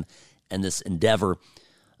about him and this endeavor.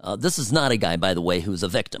 This is not a guy, by the way, who's a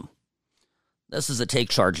victim. This is a take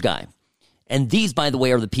charge guy. And these, by the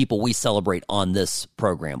way, are the people we celebrate on this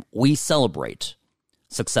program. We celebrate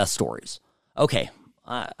success stories. Okay,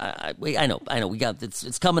 I know. We got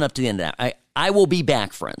it's coming up to the end of that. I will be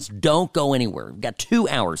back, friends. Don't go anywhere. We've got 2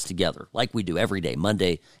 hours together, like we do every day,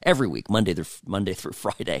 every week, Monday through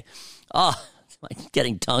Friday. I'm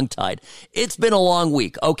getting tongue-tied. It's been a long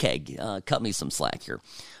week. Okay, cut me some slack here.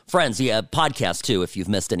 Friends, you have podcasts, too, if you've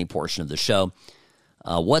missed any portion of the show.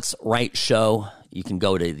 What's Right Show? You can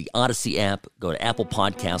go to the Odyssey app, go to Apple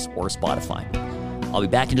Podcasts, or Spotify. I'll be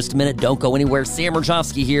back in just a minute. Don't go anywhere. Sam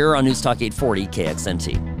Rajovsky here on News Talk 840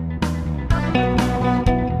 KXNT.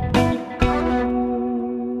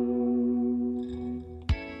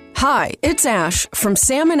 Hi, it's Ash from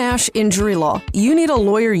Sam & Ash Injury Law. You need a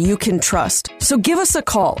lawyer you can trust. So give us a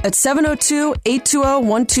call at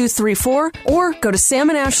 702-820-1234 or go to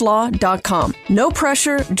salmonashlaw.com. No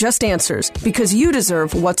pressure, just answers, because you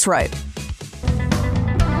deserve what's right.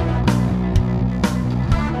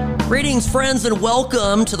 Greetings, friends, and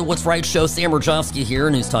welcome to the What's Right Show. Sam Rajovsky here,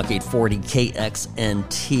 News Talk 840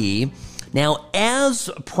 KXNT. Now, as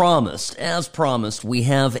promised, we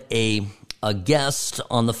have a guest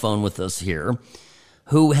on the phone with us here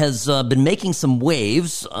who has been making some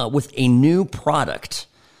waves with a new product.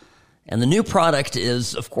 And the new product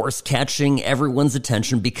is, of course, catching everyone's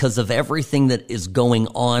attention because of everything that is going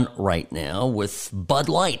on right now with Bud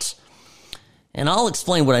Light. And I'll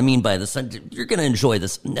explain what I mean by this. You're going to enjoy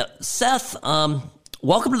this. Now, Seth,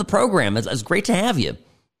 welcome to the program. It's great to have you.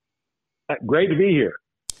 Great to be here.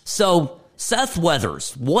 So, Seth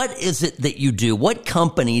Weathers, what is it that you do? What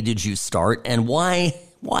company did you start, and why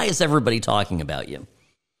is everybody talking about you?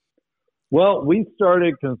 Well, we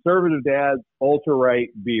started Conservative Dad's Ultra Right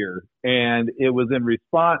beer, and it was in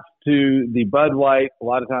response to the Bud Light, a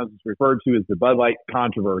lot of times it's referred to as the Bud Light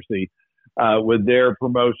controversy, with their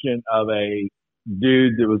promotion of a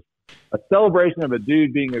dude that was a celebration of a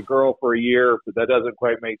dude being a girl for a year, but that doesn't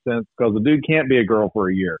quite make sense because a dude can't be a girl for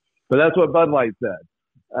a year. But that's what Bud Light said.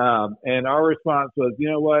 And our response was, you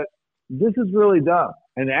know what? This is really dumb.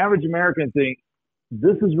 And the average American thinks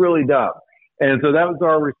this is really dumb. And so that was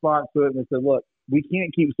our response to it. And they said, look, we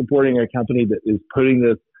can't keep supporting a company that is shoving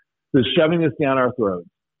this down our throats.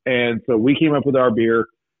 And so we came up with our beer,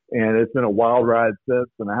 and it's been a wild ride since.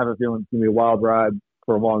 And I have a feeling it's going to be a wild ride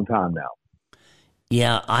for a long time now.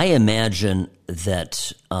 Yeah, I imagine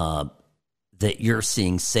that that you're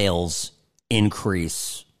seeing sales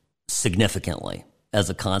increase significantly as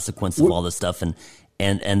a consequence of all this stuff and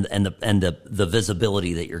the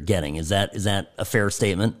visibility that you're getting. Is that a fair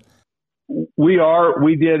statement? We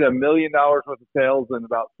did $1 million worth of sales in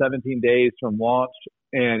about 17 days from launch,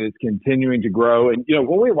 and it's continuing to grow. And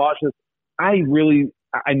when we launched this, I knew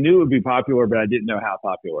it would be popular, but I didn't know how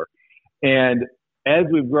popular. And as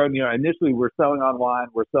we've grown, initially we're selling online.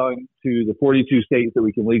 We're selling to the 42 states that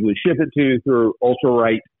we can legally ship it to through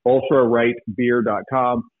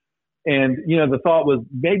ultrarightbeer.com. And, the thought was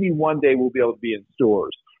maybe one day we'll be able to be in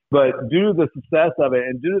stores. But due to the success of it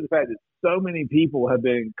and due to the fact that so many people have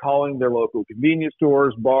been calling their local convenience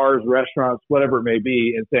stores, bars, restaurants, whatever it may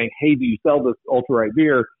be, and saying, hey, do you sell this Ultra Right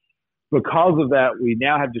beer? Because of that, we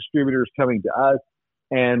now have distributors coming to us,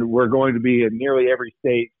 and we're going to be in nearly every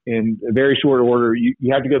state in a very short order. You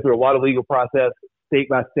have to go through a lot of legal process state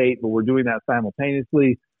by state, but we're doing that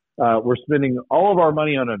simultaneously. We're spending all of our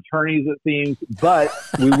money on attorneys, it seems, but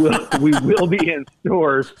we will be in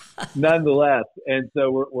stores nonetheless. And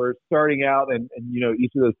so we're starting out, and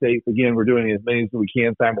each of those states, again, we're doing as many as we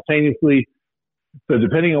can simultaneously. So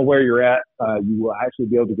depending on where you're at, you will actually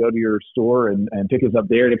be able to go to your store and pick us up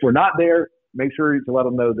there. And if we're not there, make sure to let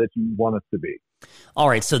them know that you want us to be. All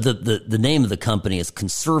right. So the name of the company is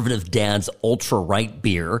Conservative Dad's Ultra Right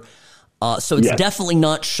Beer. So it's definitely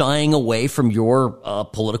not shying away from your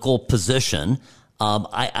political position. Which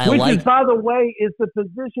is, by the way, is the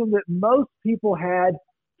position that most people had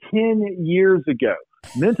 10 years ago.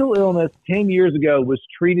 Mental illness 10 years ago was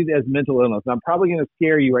treated as mental illness. And I'm probably going to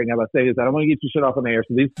scare you right now by saying this. I don't want to get you shut off on air.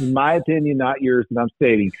 So this is my opinion, not yours, that I'm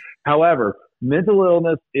stating. However, mental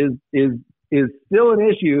illness is still an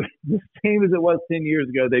issue, the same as it was 10 years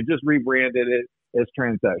ago. They've just rebranded it as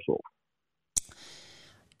transsexual.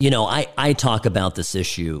 I talk about this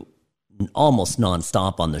issue almost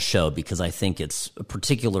nonstop on the show because I think it's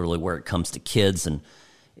particularly where it comes to kids and,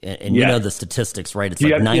 And you know the statistics, right? It's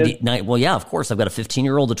like 99. Well, yeah, of course. I've got a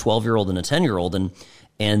 15-year-old, a 12-year-old, and a 10-year-old, and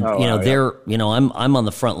they're I'm on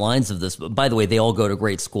the front lines of this. But by the way, they all go to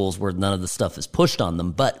great schools where none of the stuff is pushed on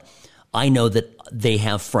them. But I know that they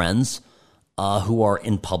have friends who are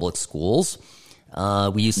in public schools.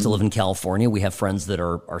 We used to live in California. We have friends that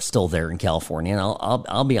are still there in California. And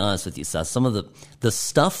I'll be honest with you, Seth. Some of the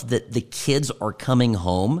stuff that the kids are coming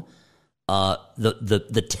home.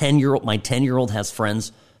 The 10-year-old, my 10-year-old has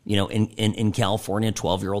friends, in California,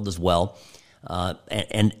 12-year-old as well. What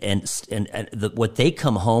they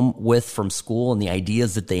come home with from school and the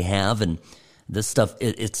ideas that they have and this stuff,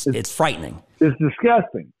 it's frightening. It's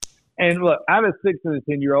disgusting. And look, I have a 6 and a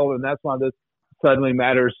 10-year-old, and that's why this suddenly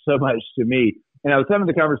matters so much to me. And I was having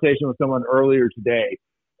the conversation with someone earlier today,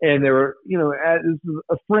 and they were, this is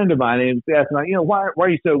a friend of mine, and they asked me, why are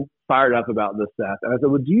you so fired up about this, Seth? And I said,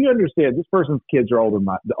 well, do you understand this person's kids are older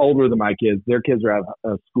than my kids. Their kids are out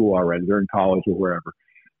of school already. They're in college or wherever.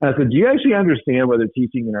 And I said, do you actually understand what they're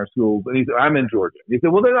teaching in our schools? And he said, I'm in Georgia. And he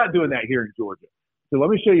said, well, they're not doing that here in Georgia. So let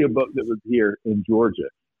me show you a book that was here in Georgia.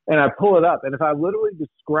 And I pull it up. And if I literally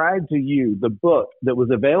describe to you the book that was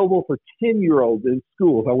available for 10-year-olds in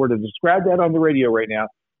school, if I were to describe that on the radio right now,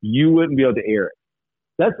 you wouldn't be able to air it.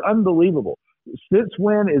 That's unbelievable. Since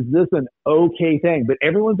when is this an okay thing? But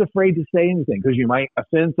everyone's afraid to say anything because you might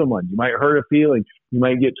offend someone. You might hurt a feeling. You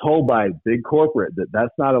might get told by big corporate that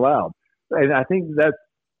that's not allowed. And I think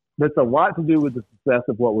that's a lot to do with the success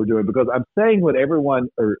of what we're doing, because I'm saying what everyone,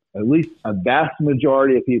 or at least a vast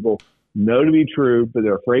majority of people, know to be true, but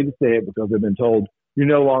they're afraid to say it because they've been told you're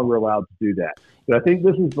no longer allowed to do that. But I think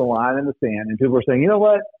this is the line in the sand, and people are saying, you know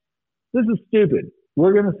what? This is stupid.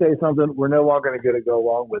 We're going to say something. We're no longer going to go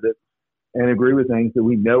along with it and agree with things that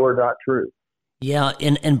we know are not true. Yeah,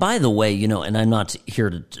 and by the way, and I'm not here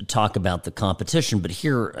to talk about the competition, but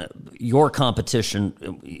here, your competition,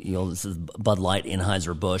 this is Bud Light,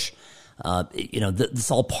 Anheuser-Busch, this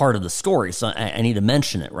is all part of the story, so I need to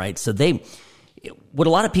mention it, right? So what a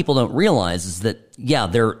lot of people don't realize is that, yeah,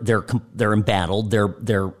 they're embattled.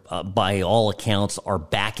 They're by all accounts are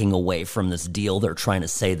backing away from this deal. They're trying to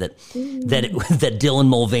say that Dylan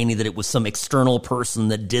Mulvaney, that it was some external person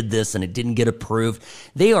that did this and it didn't get approved.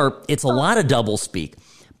 It's a lot of doublespeak.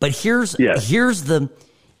 But here's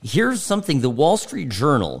something the Wall Street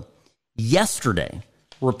Journal yesterday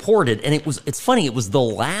reported, and it's funny. It was the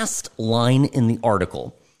last line in the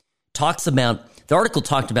article. The article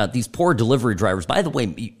talked about these poor delivery drivers. By the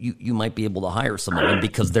way, you might be able to hire some of them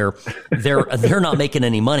because they're not making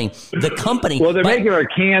any money. The company, well, they're making our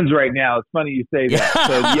cans right now. It's funny you say that.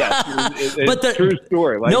 So yes, it's a true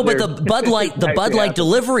story. But the Bud Light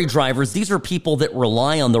delivery drivers, these are people that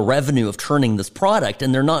rely on the revenue of churning this product,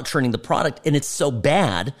 and they're not churning the product, and it's so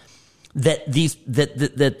bad that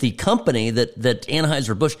the company that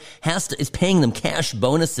Anheuser-Busch is paying them cash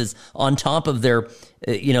bonuses on top of their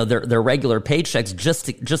regular paychecks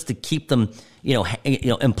just to keep them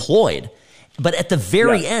employed. But at the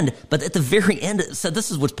very end, so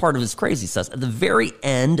this is what's part of this crazy stuff. At the very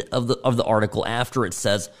end of the article, after it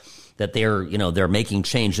says that they're making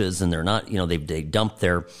changes and they're not, they dumped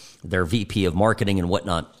their VP of marketing and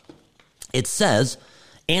whatnot, it says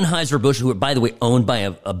Anheuser-Busch, who are, by the way, owned by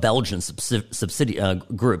a Belgian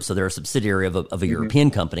group, so they're a subsidiary of a European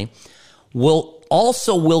company, will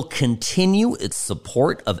continue its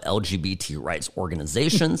support of LGBT rights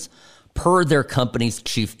organizations, per their company's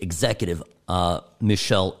chief executive,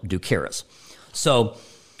 Michel Ducaris. So,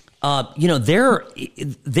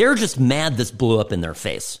 they're just mad this blew up in their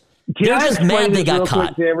face. They're just mad they got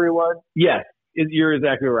caught. To everyone? Yes, you're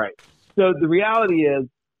exactly right. So the reality is,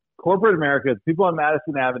 corporate America, people on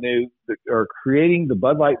Madison Avenue that are creating the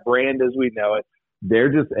Bud Light brand as we know it, they're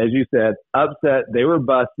just, as you said, upset. They were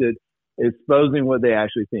busted, exposing what they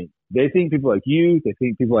actually think. They think people like you, they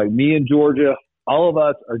think people like me in Georgia, all of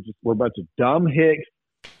us we're a bunch of dumb hicks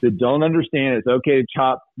that don't understand it's okay to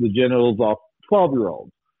chop the genitals off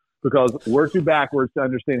 12-year-olds because we're too backwards to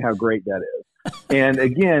understand how great that is. And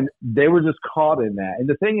again, they were just caught in that. And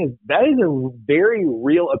the thing is, that is a very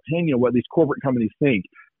real opinion of what these corporate companies think.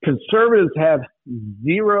 Conservatives have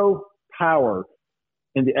zero power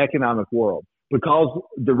in the economic world because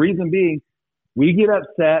the reason being, we get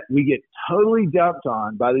upset, we get totally dumped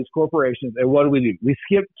on by these corporations, and what do? We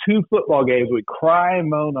skip 2 football games, we cry and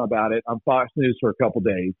moan about it on Fox News for a couple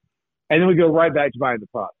days, and then we go right back to buying the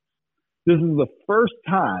product. This is the first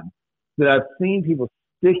time that I've seen people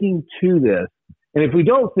sticking to this, and if we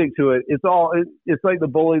don't stick to it, it's like the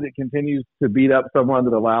bully that continues to beat up someone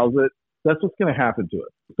that allows it. That's what's going to happen to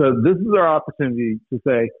us. So this is our opportunity to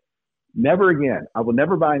say, Never again. I will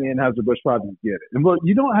never buy an Anheuser-Busch product again. And look,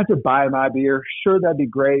 you don't have to buy my beer. Sure, that'd be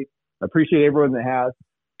great. I appreciate everyone that has.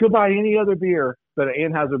 Go buy any other beer but an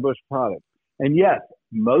Anheuser-Busch product. And yes,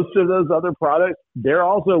 most of those other products, they're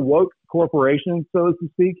also woke corporations, so to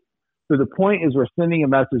speak. So the point is we're sending a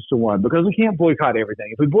message to one, because we can't boycott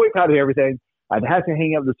everything. If we boycotted everything, I'd have to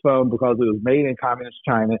hang up this phone because it was made in communist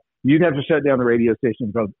China. You'd have to shut down the radio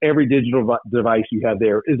station because every digital device you have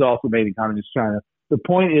there is also made in communist China. The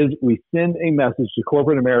point is we send a message to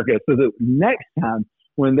corporate America so that next time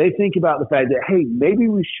when they think about the fact that, hey, maybe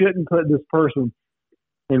we shouldn't put this person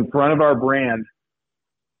in front of our brand,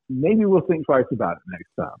 maybe we'll think twice about it next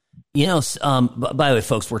time. You know, by the way,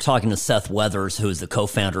 folks, we're talking to Seth Weathers, who is the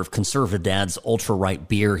co-founder of Conservative Dad's Ultra Right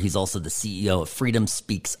Beer. He's also the CEO of Freedom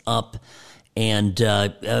Speaks Up, and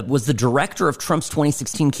was the director of Trump's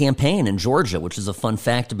 2016 campaign in Georgia, which is a fun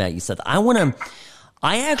fact about you, Seth.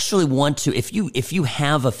 I actually want to, if you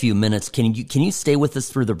have a few minutes, can you stay with us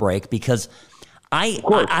through the break? Because I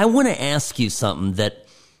want to ask you something that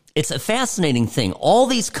it's a fascinating thing. All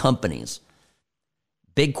these companies,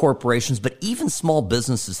 big corporations, but even small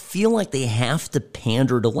businesses feel like they have to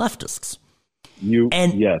pander to leftists.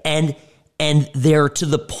 And they're to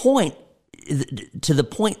the point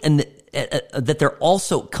and that they're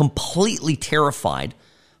also completely terrified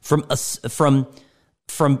from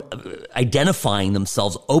identifying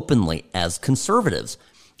themselves openly as conservatives.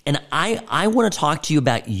 And I want to talk to you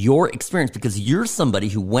about your experience, because you're somebody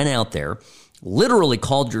who went out there, literally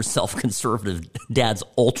called yourself Conservative Dad's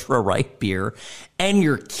Ultra Right Beer, and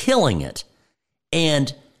you're killing it.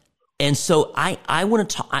 And so I want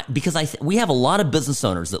to talk, because we have a lot of business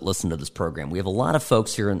owners that listen to this program. We have a lot of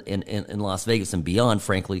folks here in Las Vegas and beyond,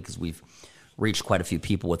 frankly, because we've reached quite a few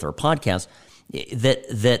people with our podcast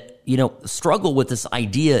that struggle with this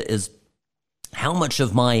idea is how much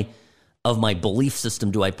of my belief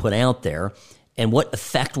system do I put out there, and what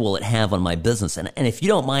effect will it have on my business? And if you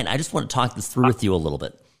don't mind, I just want to talk this through with you a little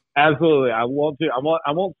bit. Absolutely. I won't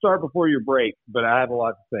start before your break, but I have a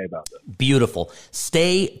lot to say about this. Beautiful.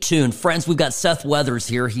 Stay tuned. Friends, we've got Seth Weathers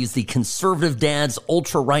here. He's the Conservative Dad's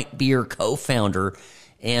Ultra Right Beer co-founder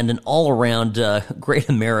and an all-around great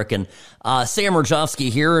American. Sam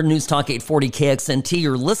Rajovsky here, News Talk 840 KXNT.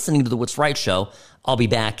 You're listening to The What's Right Show. I'll be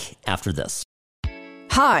back after this.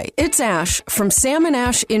 Hi, it's Ash from Sam and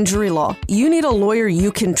Ash Injury Law. You need a lawyer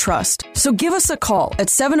you can trust. So give us a call at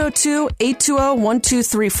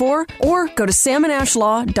 702-820-1234 or go to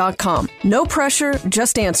samandashlaw.com. No pressure,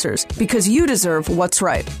 just answers, because you deserve what's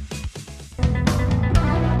right.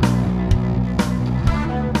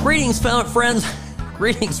 Greetings, friends.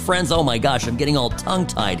 Greetings, friends. Oh my gosh, I'm getting all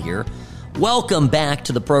tongue-tied here. Welcome back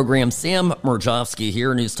to the program. Sam Rajovsky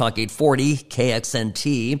here, News Talk 840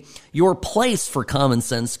 KXNT, your place for common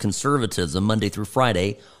sense conservatism, Monday through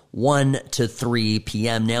Friday, 1 to 3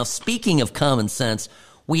 p.m. Now, speaking of common sense,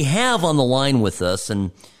 we have on the line with us,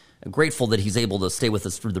 and I'm grateful that he's able to stay with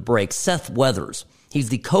us through the break, Seth Weathers. He's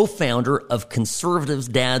the co-founder of Conservative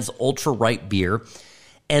Dad's Ultra Right Beer,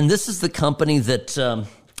 and this is the company that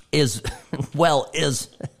is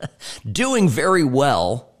doing very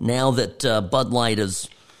well now that Bud Light is,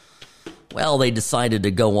 they decided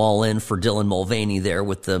to go all in for Dylan Mulvaney there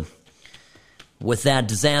with that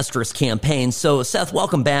disastrous campaign. So, Seth,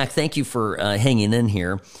 welcome back. Thank you for hanging in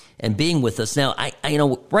here and being with us. Now, I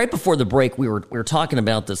right before the break, we were talking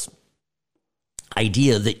about this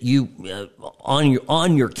idea that you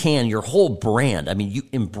on your can, your whole brand. I mean, you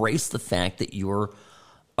embrace the fact that you're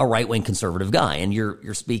a right-wing conservative guy, and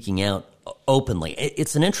you're speaking out openly.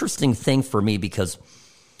 It's an interesting thing for me because,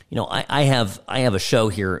 I have a show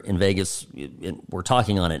here in Vegas. We're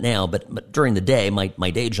talking on it now, but during the day, my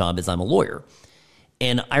day job is I'm a lawyer,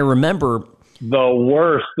 and I remember the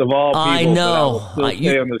worst of all people. I know.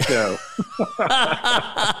 Stay on the show.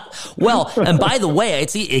 Well, and by the way,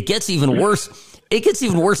 it gets even worse. It gets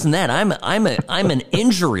even worse than that. I'm an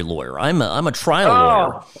injury lawyer. I'm a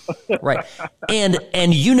trial lawyer, right? And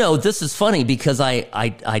this is funny because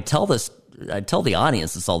I tell the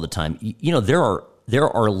audience this all the time. There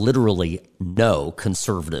are literally no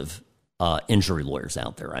conservative injury lawyers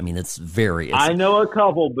out there. I mean, I know a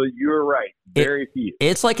couple, but you're right. Very few.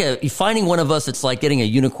 It's like finding one of us. It's like getting a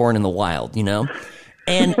unicorn in the wild,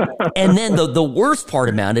 And then the worst part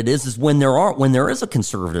about it is when there is a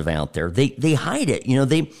conservative out there, they hide it,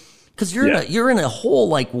 because you're in a whole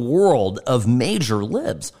world of major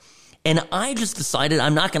libs, and I just decided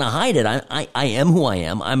I'm not going to hide it. I am who I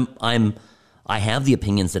am. I have the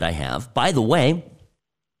opinions that I have. By the way,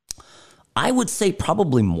 I would say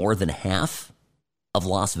probably more than half of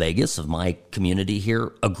Las Vegas, of my community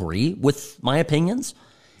here, agree with my opinions.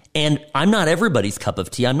 And I'm not everybody's cup of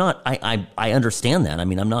tea. I understand that. I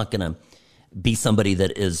mean, I'm not going to be somebody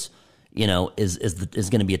that is going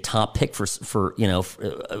to be a top pick for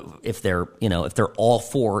if they're all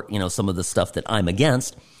for, some of the stuff that I'm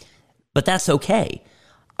against, but that's okay.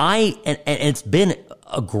 And it's been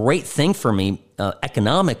a great thing for me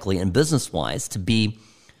economically and business wise to be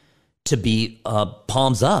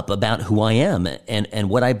palms up about who I am and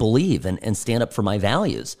what I believe and stand up for my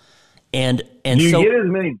values. And do you get as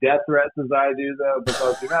many death threats as I do, though?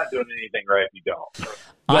 Because you're not doing anything right if you don't.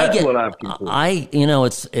 That's what I've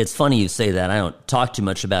concluded. It's funny you say that. I don't talk too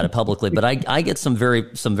much about it publicly, but I get some very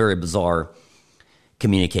bizarre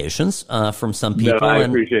communications from some people. No, I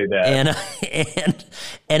appreciate that.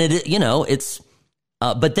 And it, it's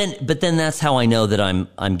but then that's how I know that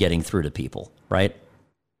I'm getting through to people, right?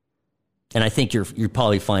 And I think you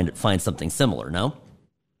probably find something similar, no?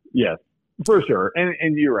 Yes. For sure.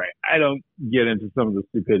 And you're right. I don't get into some of the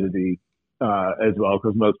stupidity as well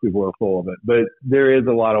because most people are full of it. But there is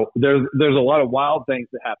there's a lot of wild things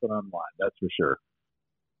that happen online. That's for sure.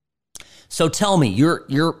 So tell me,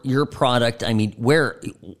 your product, I mean,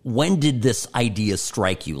 when did this idea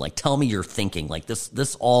strike you? Like, tell me your thinking. Like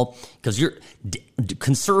this all, because you're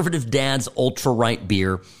conservative dad's ultra right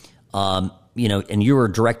beer, and you were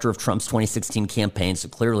director of Trump's 2016 campaign, so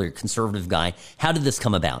clearly you're a conservative guy. How did this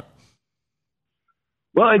come about?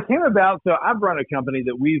 Well, it came about, so I've run a company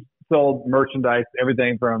that we've sold merchandise,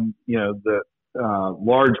 everything from, the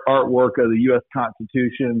large artwork of the U.S.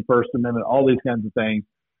 Constitution, First Amendment, all these kinds of things.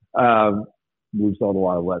 We've sold a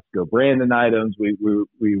lot of Let's Go Brandon items. We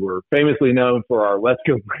were famously known for our Let's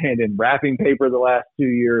Go Brandon wrapping paper the last 2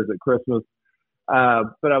 years at Christmas.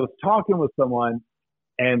 But I was talking with someone,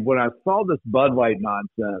 and when I saw this Bud Light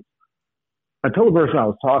nonsense, I told the person I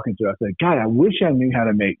was talking to, I said, God, I wish I knew how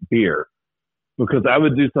to make beer, because I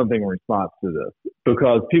would do something in response to this,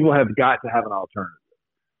 because people have got to have an alternative.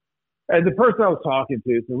 And the person I was talking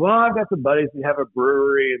to said, well, I've got some buddies who have a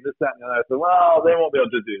brewery and this, that, and the other. I said, well, they won't be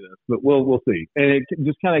able to do this, but we'll see. And it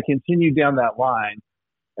just kind of continued down that line.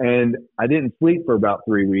 And I didn't sleep for about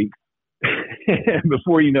 3 weeks. And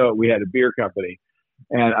before you know it, we had a beer company.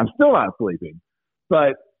 And I'm still not sleeping.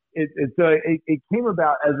 But it came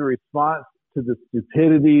about as a response to the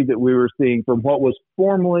stupidity that we were seeing from what was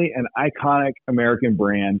formerly an iconic American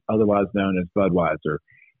brand, otherwise known as Budweiser.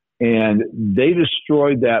 And they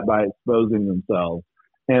destroyed that by exposing themselves.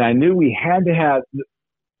 And I knew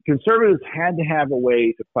conservatives had to have a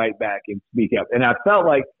way to fight back and speak up. And I felt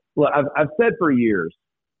like, well, I've said for years,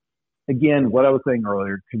 again, what I was saying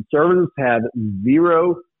earlier, conservatives have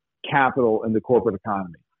zero capital in the corporate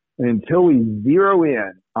economy. And until we zero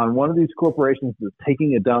in on one of these corporations that's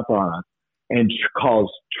taking a dump on us and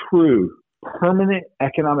cause true, permanent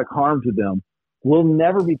economic harm to them, we'll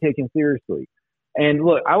never be taken seriously. And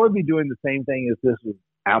look, I would be doing the same thing as this with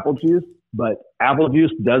apple juice, but apple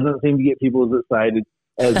juice doesn't seem to get people as excited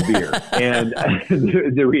as beer. And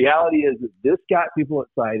the reality is that this got people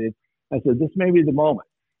excited. I said, this may be the moment.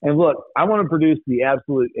 And look, I want to produce the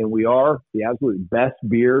absolute best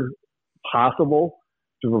beer possible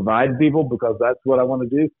to provide people, because that's what I want to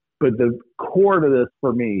do. But the core to this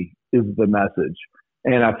for me is the message.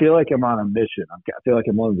 And I feel like I'm on a mission. I feel like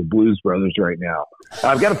I'm one of the Blues Brothers right now.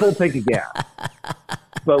 I've got a full tank of gas,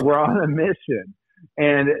 but we're on a mission.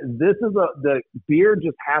 And this is the beer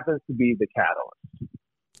just happens to be the catalyst.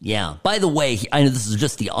 Yeah. By the way, I know this is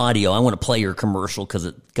just the audio. I want to play your commercial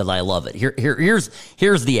because I love it. Here's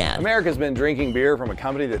the ad. America's been drinking beer from a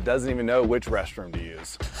company that doesn't even know which restroom to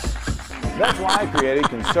use. That's why I created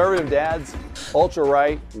Conservative Dad's Ultra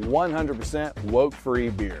Right 100% woke-free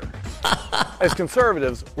beer. As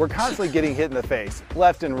conservatives, we're constantly getting hit in the face,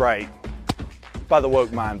 left and right, by the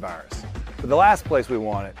woke mind virus. But the last place we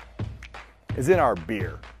want it is in our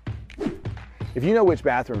beer. If you know which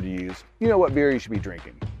bathroom to use, you know what beer you should be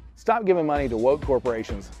drinking. Stop giving money to woke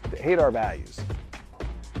corporations that hate our values.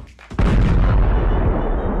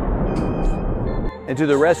 And to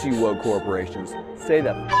the rest of you woke corporations, stay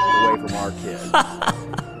the away from our kids.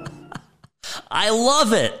 I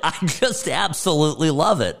love it. I just absolutely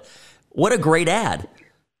love it. What a great ad.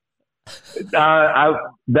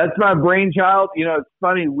 That's my brainchild. It's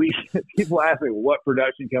funny. People ask me what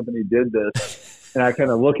production company did this, and I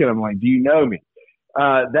kind of look at them like, do you know me?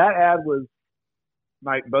 That ad was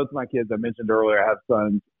both my kids. I mentioned earlier, I have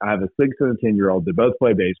sons. I have a 6 and a 10-year-old. They both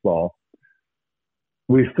play baseball.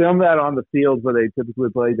 We filmed that on the fields where they typically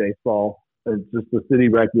play baseball. It's just the city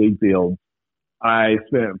rec league field. I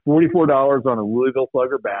spent $44 on a Louisville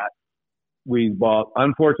Slugger bat. We bought,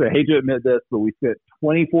 unfortunately, I hate to admit this, but we spent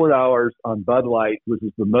 $24 on Bud Light, which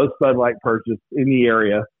is the most Bud Light purchase in the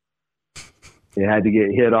area. It had to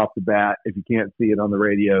get hit off the bat. If you can't see it on the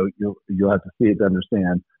radio, you'll have to see it to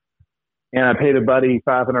understand. And I paid a buddy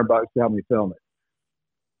 $500 to help me film it.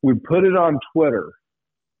 We put it on Twitter,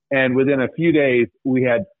 and within a few days, we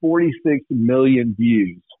had 46 million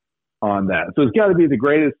views on that. So it's got to be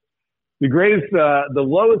the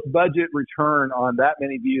lowest budget return on that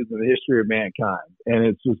many views in the history of mankind. And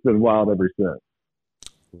it's just been wild ever since.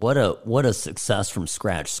 What a success from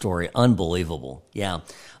scratch story. Unbelievable. Yeah.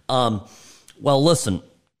 Well, listen,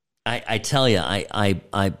 I tell you,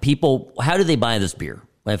 people, how do they buy this beer?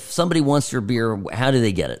 If somebody wants your beer, how do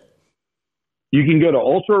they get it? You can go to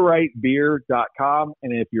ultrarightbeer.com,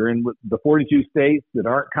 and if you're in the 42 states that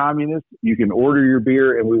aren't communist, you can order your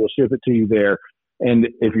beer and we will ship it to you there. And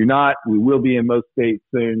if you're not, we will be in most states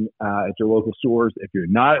soon at your local stores. If we're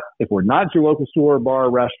not at your local store, bar,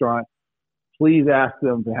 restaurant, please ask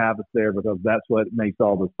them to have us there, because that's what makes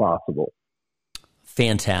all this possible.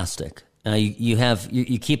 Fantastic.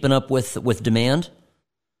 You keeping up with demand?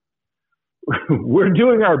 We're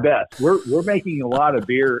doing our best. We're making a lot of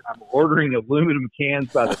beer. I'm ordering aluminum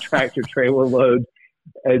cans by the tractor trailer load.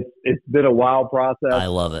 It's been a wild process. I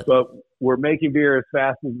love it. But we're making beer as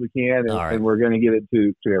fast as we can, and we're going to get it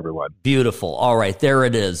to everyone. Beautiful. All right, there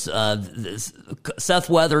it is. Seth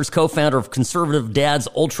Weathers, co-founder of Conservative Dad's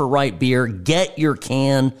Ultra Right Beer. Get your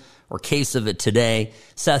can or case of it today.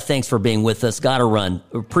 Seth, thanks for being with us. Got to run.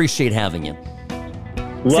 Appreciate having you.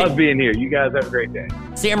 Love being here. You guys have a great day.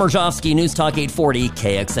 Sam Rajovsky, News Talk 840,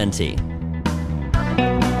 KXNT.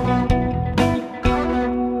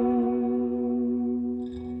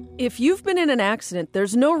 If you've been in an accident,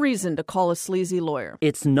 there's no reason to call a sleazy lawyer.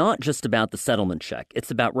 It's not just about the settlement check.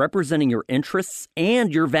 It's about representing your interests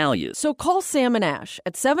and your values. So call Sam and Ash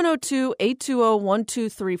at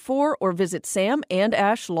 702-820-1234 or visit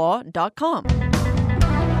samandashlaw.com.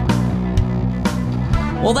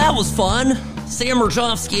 Well, that was fun. Sam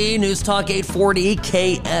Rajovsky, News Talk 840,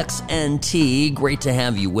 KXNT. Great to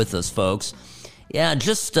have you with us, folks. Yeah,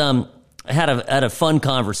 just had a fun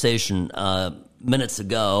conversation minutes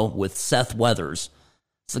ago with Seth Weathers.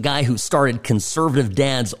 It's the guy who started Conservative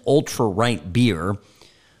Dad's Ultra Right Beer,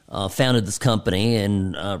 founded this company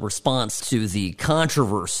in response to the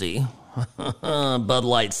controversy Bud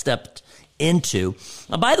Light stepped into.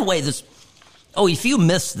 By the way, if you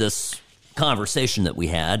missed this conversation that we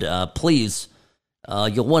had, please,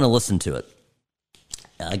 you'll want to listen to it.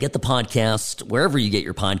 Get the podcast wherever you get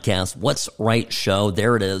your podcast. What's Right Show?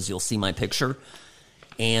 There it is. You'll see my picture.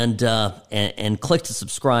 And click to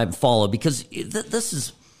subscribe and follow, because this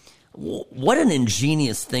is what an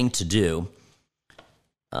ingenious thing to do.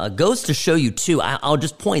 Goes to show you too. I'll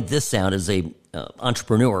just point this out as a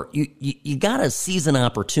entrepreneur. You got to seize an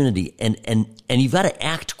opportunity and you've got to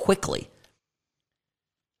act quickly.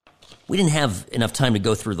 We didn't have enough time to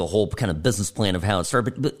go through the whole kind of business plan of how it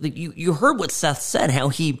started, but you heard what Seth said,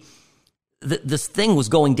 how this thing was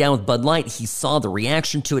going down with Bud Light. He saw the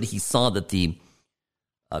reaction to it. He saw that the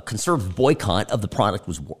conservative boycott of the product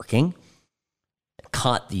was working,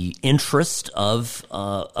 caught the interest of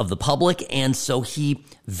the public, and so he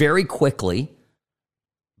very quickly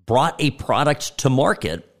brought a product to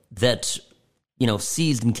market that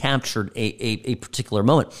seized and captured a particular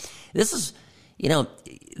moment. This is,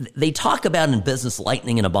 they talk about in business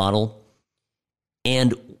lightning in a bottle,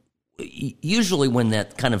 and usually when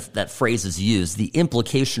that phrase is used, the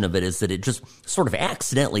implication of it is that it just sort of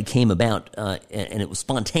accidentally came about and it was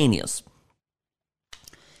spontaneous.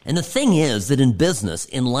 And the thing is that in business,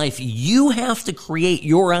 in life, you have to create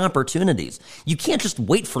your opportunities. You can't just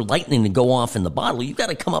wait for lightning to go off in the bottle. You've got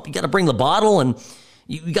to come up, you got to bring the bottle, and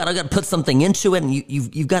you got to put something into it, and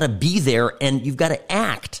you've got to be there, and you've got to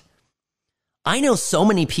act. I know so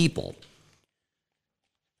many people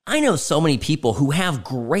who have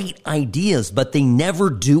great ideas, but they never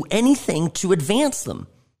do anything to advance them.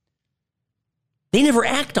 They never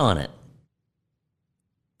act on it.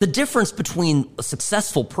 The difference between a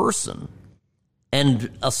successful person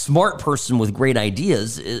and a smart person with great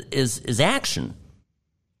ideas is action.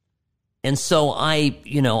 And so I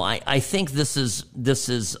think this is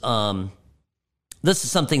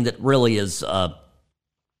something that really is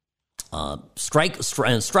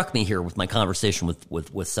struck me here with my conversation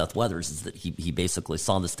with Seth Weathers, is that he basically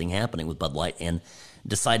saw this thing happening with Bud Light and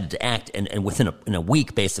decided to act, and within a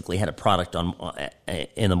week basically had a product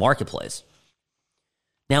in the marketplace.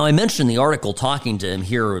 Now, I mentioned the article talking to him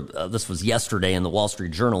here. This was yesterday in the Wall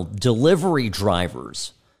Street Journal. Delivery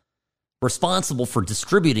drivers responsible for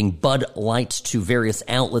distributing Bud Light to various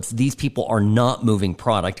outlets. These people are not moving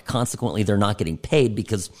product. Consequently, they're not getting paid,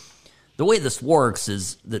 because the way this works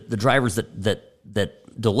is that the drivers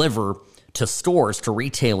that deliver to stores, to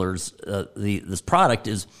retailers, this product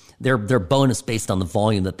is their bonus based on the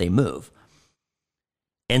volume that they move.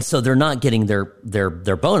 And so they're not getting their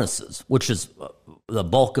bonuses, which is the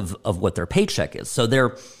bulk of what their paycheck is. So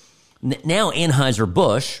they're now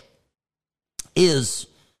Anheuser-Busch is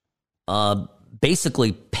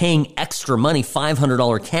basically paying extra money,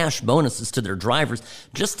 $500 cash bonuses to their drivers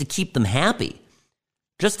just to keep them happy,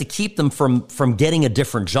 just to keep them from getting a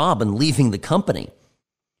different job and leaving the company.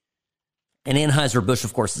 And Anheuser-Busch,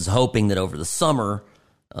 of course, is hoping that over the summer,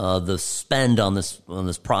 the spend on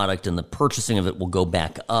this product and the purchasing of it will go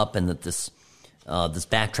back up, and that this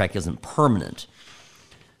backtrack isn't permanent.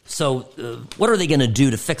 So what are they going to do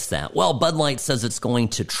to fix that? Well, Bud Light says it's going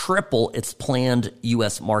to triple its planned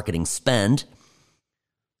U.S. marketing spend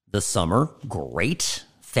this summer. Great.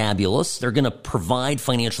 Fabulous. They're going to provide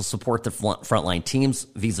financial support to frontline teams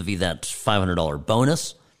vis-a-vis that $500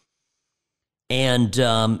 bonus. And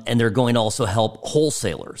they're going to also help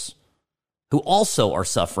wholesalers who also are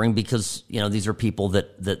suffering because, these are people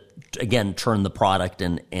that again, turn the product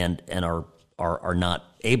and are not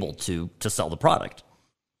able to sell the product.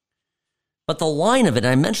 But the line of it,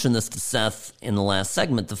 and I mentioned this to Seth in the last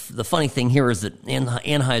segment, the funny thing here is that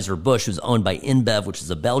Anheuser-Busch, who's owned by InBev, which is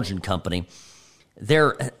a Belgian company,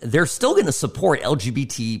 they're still going to support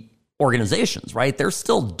LGBT organizations, right? They're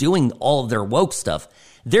still doing all of their woke stuff.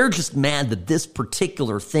 They're just mad that this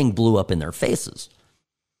particular thing blew up in their faces.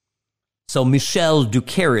 So Michel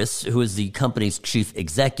Ducaris, who is the company's chief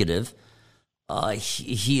executive,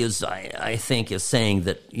 he is, I think, is saying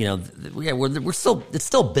that it's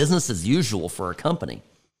still business as usual for a company.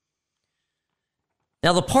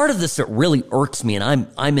 Now, the part of this that really irks me, and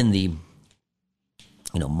I'm in the,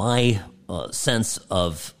 my sense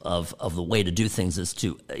of the way to do things is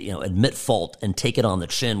to admit fault and take it on the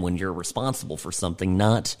chin when you're responsible for something,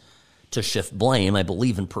 not to shift blame. I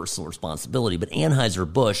believe in personal responsibility, but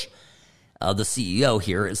Anheuser-Busch, the CEO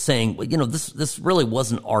here, is saying, this really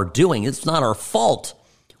wasn't our doing. It's not our fault.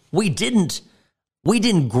 We didn't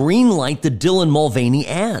greenlight the Dylan Mulvaney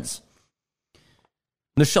ads.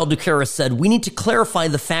 Michel Ducaris said, we need to clarify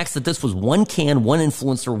the facts that this was one can, one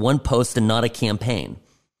influencer, one post, and not a campaign.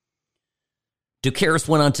 Ducaris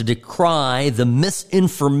went on to decry the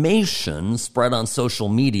misinformation spread on social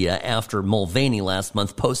media after Mulvaney last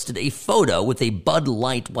month posted a photo with a Bud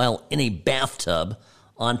Light while in a bathtub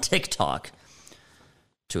on TikTok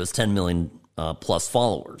to his 10 million plus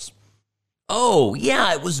followers. Oh,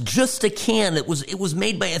 yeah, it was just a can. It was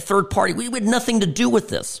made by a third party. We had nothing to do with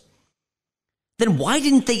this. Then why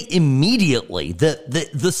didn't they immediately,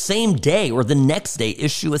 the same day or the next day,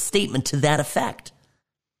 issue a statement to that effect?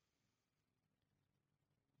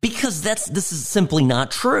 Because this is simply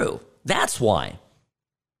not true. That's why.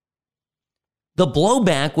 The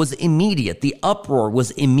blowback was immediate. The uproar was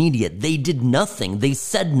immediate. They did nothing. They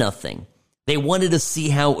said nothing. They wanted to see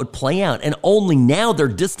how it would play out. And only now they're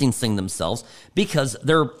distancing themselves because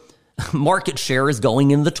their market share is going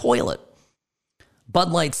in the toilet. Bud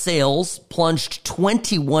Light sales plunged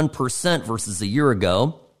 21% versus a year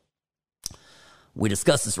ago. We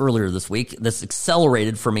discussed this earlier this week. This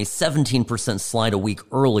accelerated from a 17% slide a week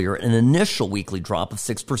earlier, an initial weekly drop of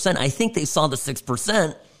 6%. I think they saw the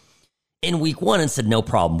 6% in week one and said, no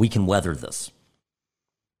problem, we can weather this.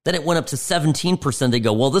 Then it went up to 17%. They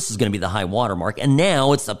go, well, this is going to be the high water mark. And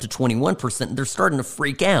now it's up to 21%. And they're starting to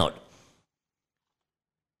freak out.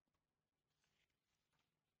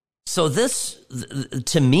 So this,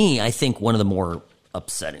 to me, I think one of the more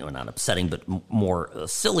upsetting, or not upsetting, but more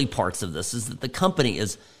silly parts of this is that the company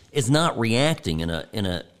is not reacting in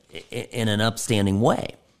an upstanding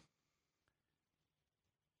way.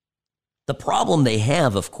 The problem they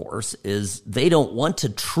have, of course, is they don't want to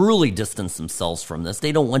truly distance themselves from this.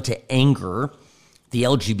 They don't want to anger the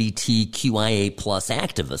LGBTQIA plus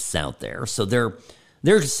activists out there. So they're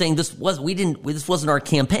just saying this wasn't our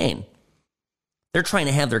campaign. They're trying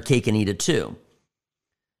to have their cake and eat it too.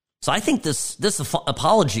 So I think this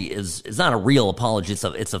apology is not a real apology. It's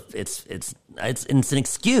an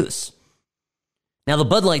excuse. Now, the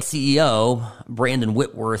Bud Light CEO, Brandon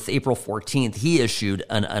Whitworth, April 14th, he issued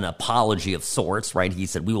an apology of sorts, right? He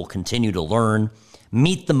said, we will continue to learn,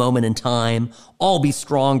 meet the moment in time, all be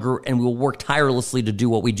stronger, and we will work tirelessly to do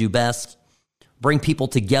what we do best, bring people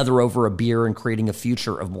together over a beer and creating a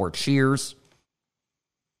future of more cheers.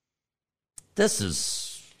 This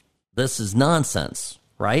is nonsense,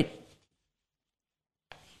 right?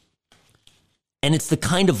 And it's the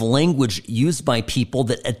kind of language used by people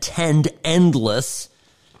that attend endless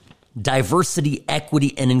diversity,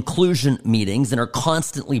 equity, and inclusion meetings and are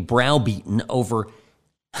constantly browbeaten over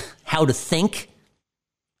how to think,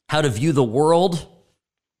 how to view the world,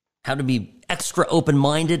 how to be extra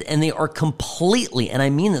open-minded, and they are completely, and I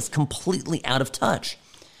mean this, completely out of touch.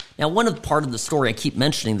 Now, part of the story, I keep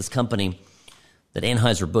mentioning this company that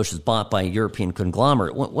Anheuser-Busch is bought by a European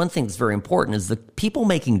conglomerate. One thing that's very important is the people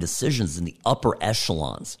making decisions in the upper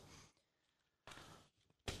echelons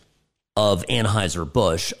of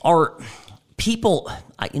Anheuser-Busch are people,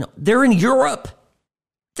 they're in Europe.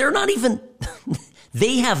 They're not even,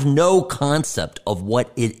 they have no concept of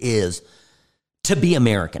what it is to be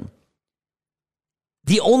American.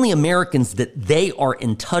 The only Americans that they are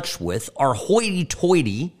in touch with are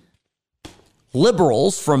hoity-toity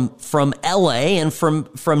liberals from LA and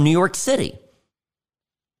from New York City.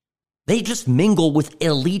 They just mingle with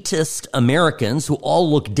elitist Americans who all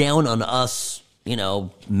look down on us,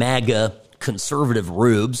 MAGA conservative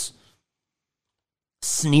rubes,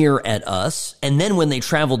 sneer at us. And then when they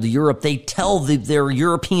travel to Europe, they tell their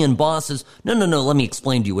European bosses, no, let me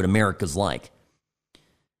explain to you what America's like.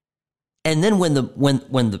 And then when the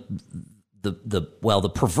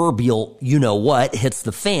proverbial you-know-what hits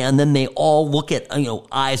the fan, then they all look at,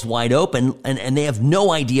 eyes wide open, and they have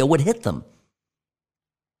no idea what hit them.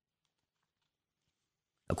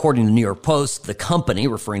 According to the New York Post, the company,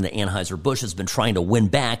 referring to Anheuser-Busch, has been trying to win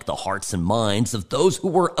back the hearts and minds of those who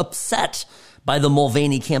were upset by the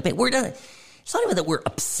Mulvaney campaign. It's not even that we're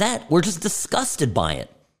upset. We're just disgusted by it.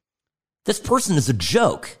 This person is a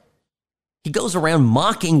joke. He goes around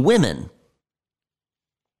mocking women.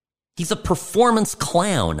 He's a performance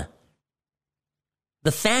clown.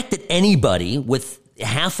 The fact that anybody with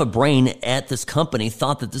half a brain at this company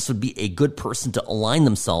thought that this would be a good person to align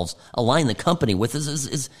the company with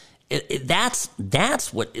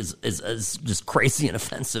that's what is just crazy and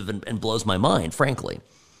offensive and blows my mind, frankly.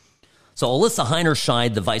 So Alyssa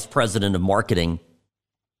Heinerscheid, the vice president of marketing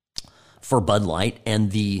for Bud Light, and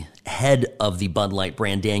the head of the Bud Light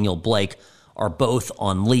brand, Daniel Blake, are both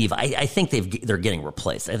on leave. I think they're getting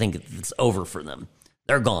replaced. I think it's over for them.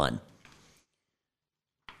 They're gone.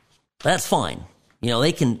 That's fine.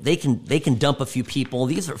 They can dump a few people.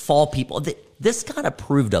 These are fall people. This got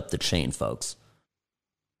approved up the chain, folks.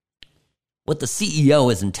 What the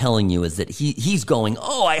CEO isn't telling you is that he's going,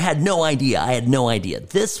 oh, I had no idea.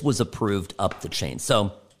 This was approved up the chain.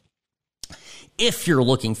 So if you're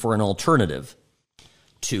looking for an alternative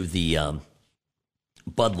to the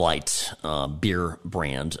Bud Light beer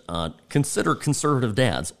brand, consider Conservative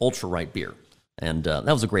Dad's Ultra Right Beer. And that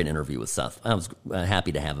was a great interview with Seth. I was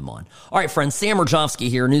happy to have him on. All right, friends, Sam Rajovsky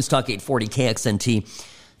here, News Talk 840 KXNT.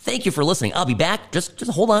 Thank you for listening. I'll be back. Just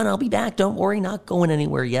hold on. I'll be back. Don't worry. Not going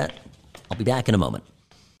anywhere yet. I'll be back in a moment.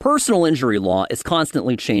 Personal injury law is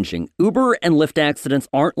constantly changing. Uber and Lyft accidents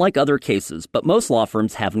aren't like other cases, but most law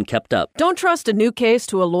firms haven't kept up. Don't trust a new case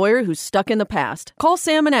to a lawyer who's stuck in the past. Call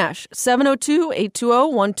Sam and Ash,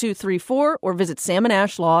 702-820-1234, or visit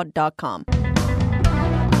samandashlaw.com.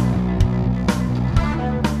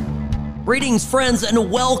 Greetings, friends, and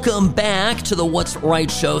welcome back to the What's Right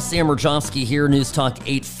Show. Sam Rajovsky here, News Talk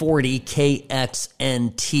 840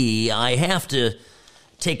 KXNT. I have to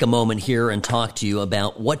take a moment here and talk to you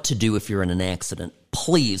about what to do if you're in an accident.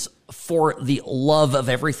 Please, for the love of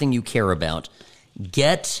everything you care about,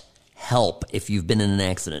 get help if you've been in an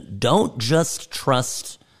accident. Don't just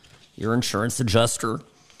trust your insurance adjuster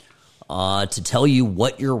to tell you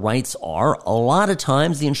what your rights are. A lot of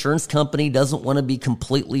times the insurance company doesn't want to be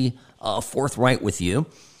completely forthright with you.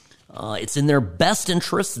 It's in their best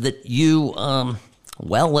interest that you,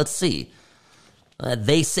 let's see.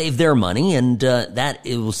 They save their money, and that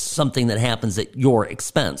is something that happens at your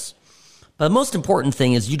expense. But the most important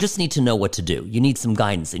thing is you just need to know what to do. You need some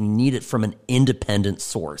guidance, and you need it from an independent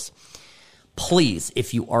source. Please,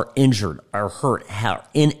 if you are injured or hurt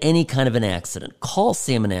in any kind of an accident, call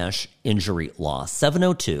Sam and Ash Injury Law,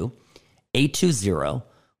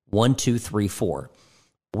 702-820-1234.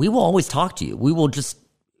 We will always talk to you. We will just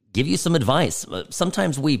give you some advice.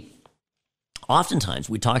 Oftentimes we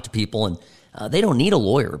talk to people and they don't need a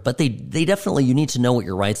lawyer, but they definitely, you need to know what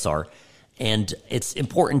your rights are. And it's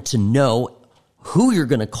important to know who you're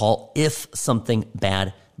going to call if something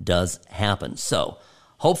bad does happen. So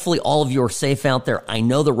hopefully all of you are safe out there. I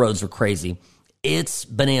know the roads are crazy. It's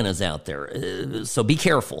bananas out there. So be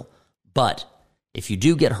careful. But if you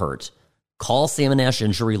do get hurt, call Sam and Ash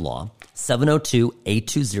Injury Law,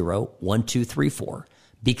 702-820-1234,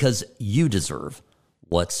 because you deserve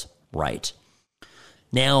what's right.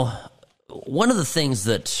 Now, one of the things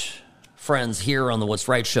that, friends, here on the What's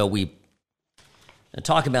Right Show, we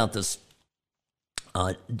talk about this,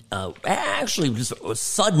 actually just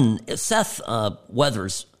sudden, Seth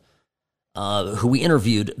Weathers, who we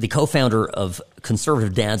interviewed, the co-founder of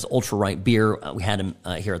Conservative Dad's Ultra Right Beer, we had him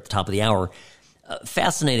here at the top of the hour,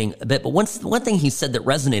 fascinating a bit. But one thing he said that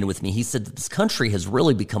resonated with me, he said that this country has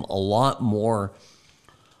really become a lot more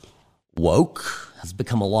woke, has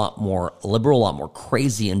become a lot more liberal, a lot more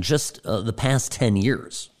crazy in just the past 10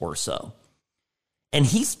 years or so. And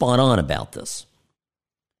he's spot on about this.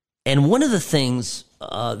 And one of the things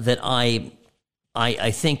that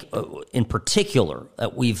I think in particular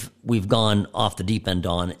that we've gone off the deep end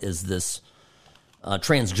on is this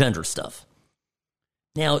transgender stuff.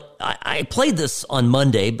 Now, I played this on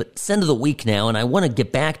Monday, but it's end of the week now, and I want to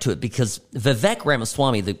get back to it because Vivek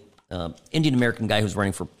Ramaswamy, the Indian-American guy who's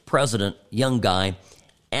running for president, young guy,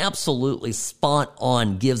 absolutely spot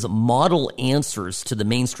on, gives model answers to the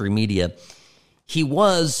mainstream media. He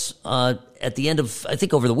was, at the end of, I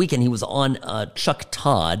think over the weekend, he was on Chuck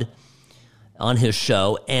Todd on his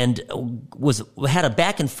show and had a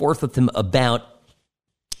back and forth with him about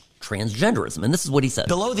transgenderism. And this is what he said.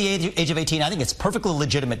 Below the age of 18, I think it's perfectly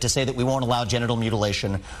legitimate to say that we won't allow genital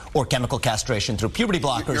mutilation or chemical castration through puberty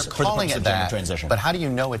blockers for the purpose of gender transition. But how do you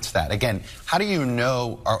know it's that? Again, how do you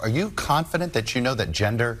know, are you confident that you know that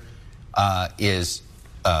gender is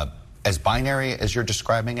as binary as you're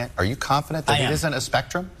describing it? Are you confident that it isn't a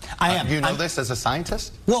spectrum? I am. You know this as a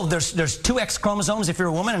scientist? Well, there's two X chromosomes if you're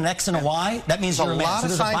a woman, an X and a Y. That means you're a man.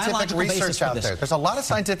 There's a lot of scientific research out there. There's a lot of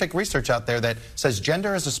scientific research out there that says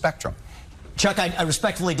gender is a spectrum. Chuck, I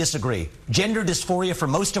respectfully disagree. Gender dysphoria for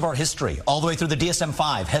most of our history, all the way through the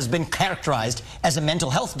DSM-5, has been characterized as a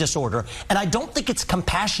mental health disorder, and I don't think it's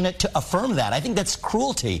compassionate to affirm that. I think that's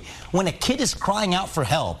cruelty. When a kid is crying out for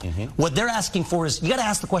help, what they're asking for is, you got to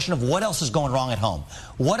ask the question of what else is going wrong at home?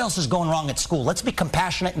 What else is going wrong at school? Let's be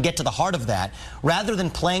compassionate and get to the heart of that, rather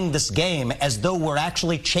than playing this game as though we're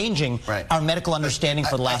actually changing our medical understanding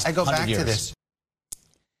for the last 100 years. I go back to this.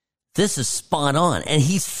 This is spot on, and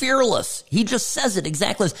he's fearless. He just says it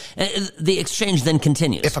exactly. The exchange then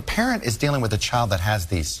continues. If a parent is dealing with a child that has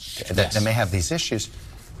these, that may have these issues,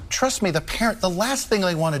 trust me, the last thing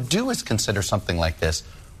they want to do is consider something like this.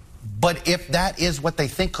 But if that is what they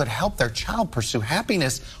think could help their child pursue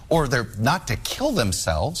happiness, or they're not to kill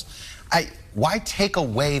themselves, why take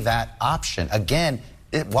away that option? Again,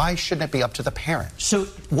 why shouldn't it be up to the parent? So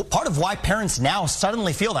part of why parents now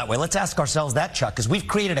suddenly feel that way, let's ask ourselves that, Chuck, is we've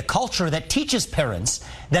created a culture that teaches parents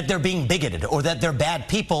that they're being bigoted or that they're bad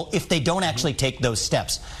people if they don't actually take those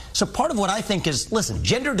steps. So part of what I think is, listen,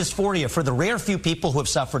 gender dysphoria, for the rare few people who have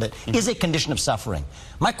suffered it, is a condition of suffering.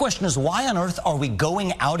 My question is, why on earth are we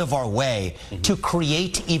going out of our way to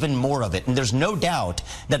create even more of it? And there's no doubt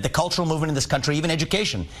that the cultural movement in this country, even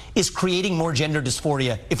education, is creating more gender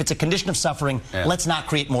dysphoria. If it's a condition of suffering, let's not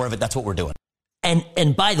create more of it. That's what we're doing.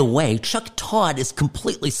 And by the way, Chuck Todd is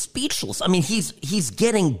completely speechless. I mean, he's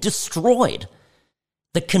getting destroyed.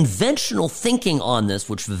 The conventional thinking on this,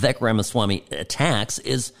 which Vivek Ramaswamy attacks,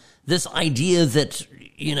 is this idea that,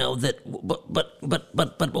 you know, that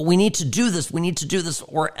but we need to do this,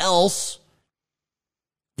 or else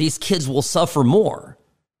these kids will suffer more.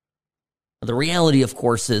 The reality, of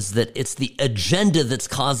course, is that it's the agenda that's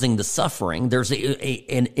causing the suffering. There's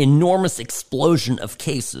an enormous explosion of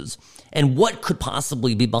cases. And what could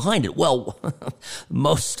possibly be behind it? Well,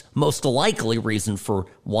 most likely reason for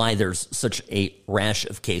why there's such a rash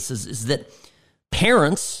of cases is that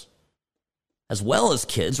parents, as well as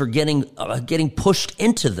kids, are getting pushed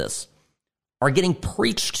into this, are getting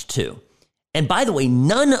preached to. And by the way,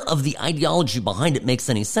 none of the ideology behind it makes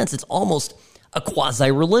any sense. It's almost a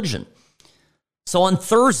quasi-religion. So on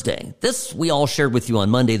Thursday, this we all shared with you on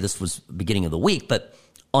Monday. This was beginning of the week. But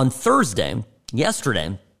on Thursday,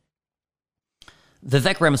 yesterday,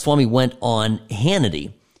 Vivek Ramaswamy went on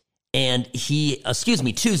Hannity, and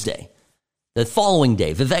Tuesday, the following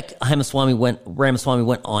day, Vivek Ramaswamy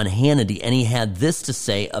went on Hannity, and he had this to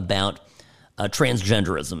say about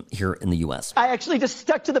transgenderism here in the U.S. I actually just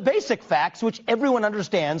stuck to the basic facts, which everyone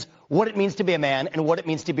understands what it means to be a man and what it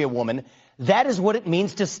means to be a woman. That is what it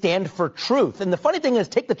means to stand for truth. And the funny thing is,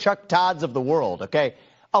 take the Chuck Todds of the world, okay?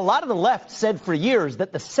 A lot of the left said for years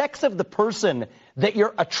that the sex of the person that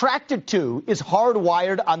you're attracted to is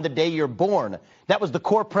hardwired on the day you're born. That was the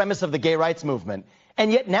core premise of the gay rights movement.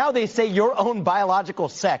 And yet now they say your own biological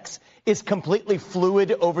sex is completely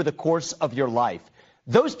fluid over the course of your life.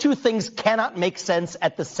 Those two things cannot make sense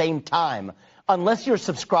at the same time unless you're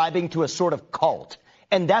subscribing to a sort of cult.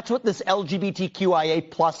 And that's what this LGBTQIA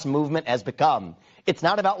plus movement has become. It's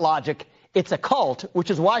not about logic. It's a cult, which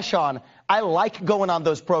is why, Sean, I like going on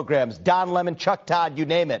those programs. Don Lemon, Chuck Todd, you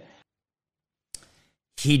name it.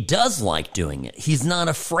 He does like doing it. He's not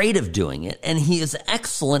afraid of doing it. And he is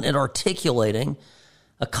excellent at articulating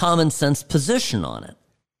a common sense position on it.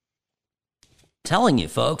 I'm telling you,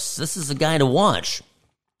 folks, this is a guy to watch.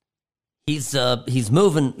 He's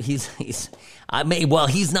moving. He's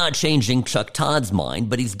not changing Chuck Todd's mind,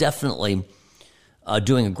 but he's definitely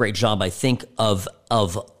doing a great job, I think, of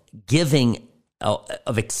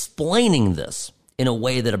explaining this in a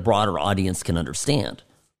way that a broader audience can understand.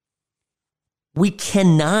 We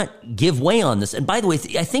cannot give way on this. And by the way,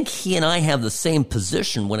 I think he and I have the same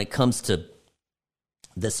position when it comes to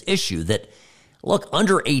this issue that, look,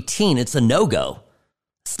 under 18, it's a no-go.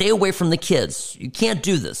 Stay away from the kids. You can't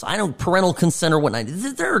do this. Parental consent or whatnot.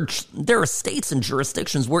 There are states and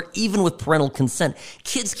jurisdictions where even with parental consent,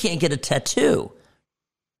 kids can't get a tattoo.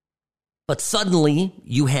 But suddenly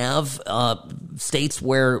you have states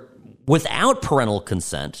where without parental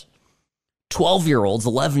consent, 12-year-olds,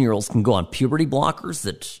 11-year-olds can go on puberty blockers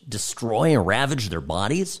that destroy and ravage their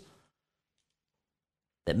bodies,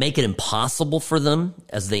 that make it impossible for them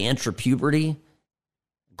as they enter puberty,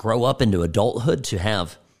 grow up into adulthood, to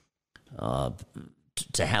have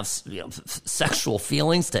sexual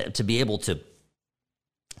feelings, to be able to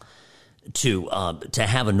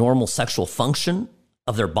have a normal sexual function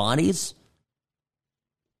of their bodies.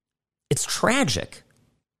 It's tragic.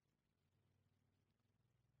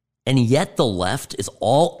 And yet the left is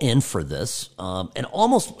all in for this, and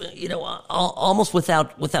almost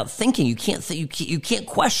without thinking. You can't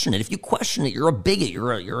question it. If you question it, you're a bigot.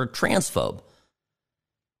 You're a transphobe.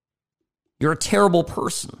 You're a terrible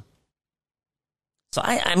person. So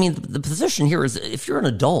I mean, the position here is, if you're an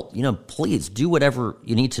adult, please do whatever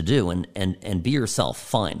you need to do and be yourself.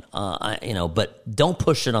 Fine, but don't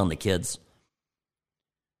push it on the kids.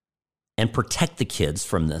 And protect the kids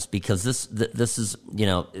from this, because this is, a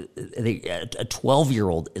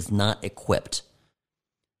 12-year-old is not equipped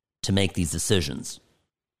to make these decisions.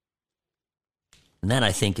 And that,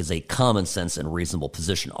 I think, is a common sense and reasonable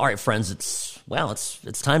position. All right, friends, it's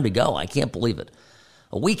time to go. I can't believe it.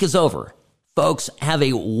 A week is over. Folks, have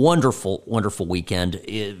a wonderful, wonderful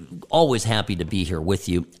weekend. Always happy to be here with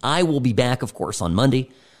you. I will be back, of course, on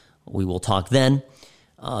Monday. We will talk then.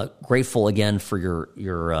 Grateful again for your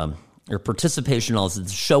participation. Also, the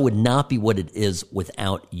show would not be what it is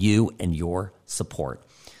without you and your support.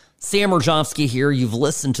 Sam Rajovsky here. You've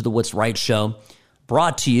listened to the What's Right show,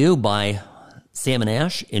 brought to you by Sam &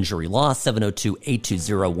 Ash Injury Law,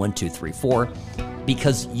 702-820-1234,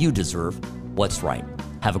 because you deserve what's right.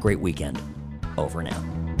 Have a great weekend. Over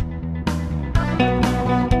now.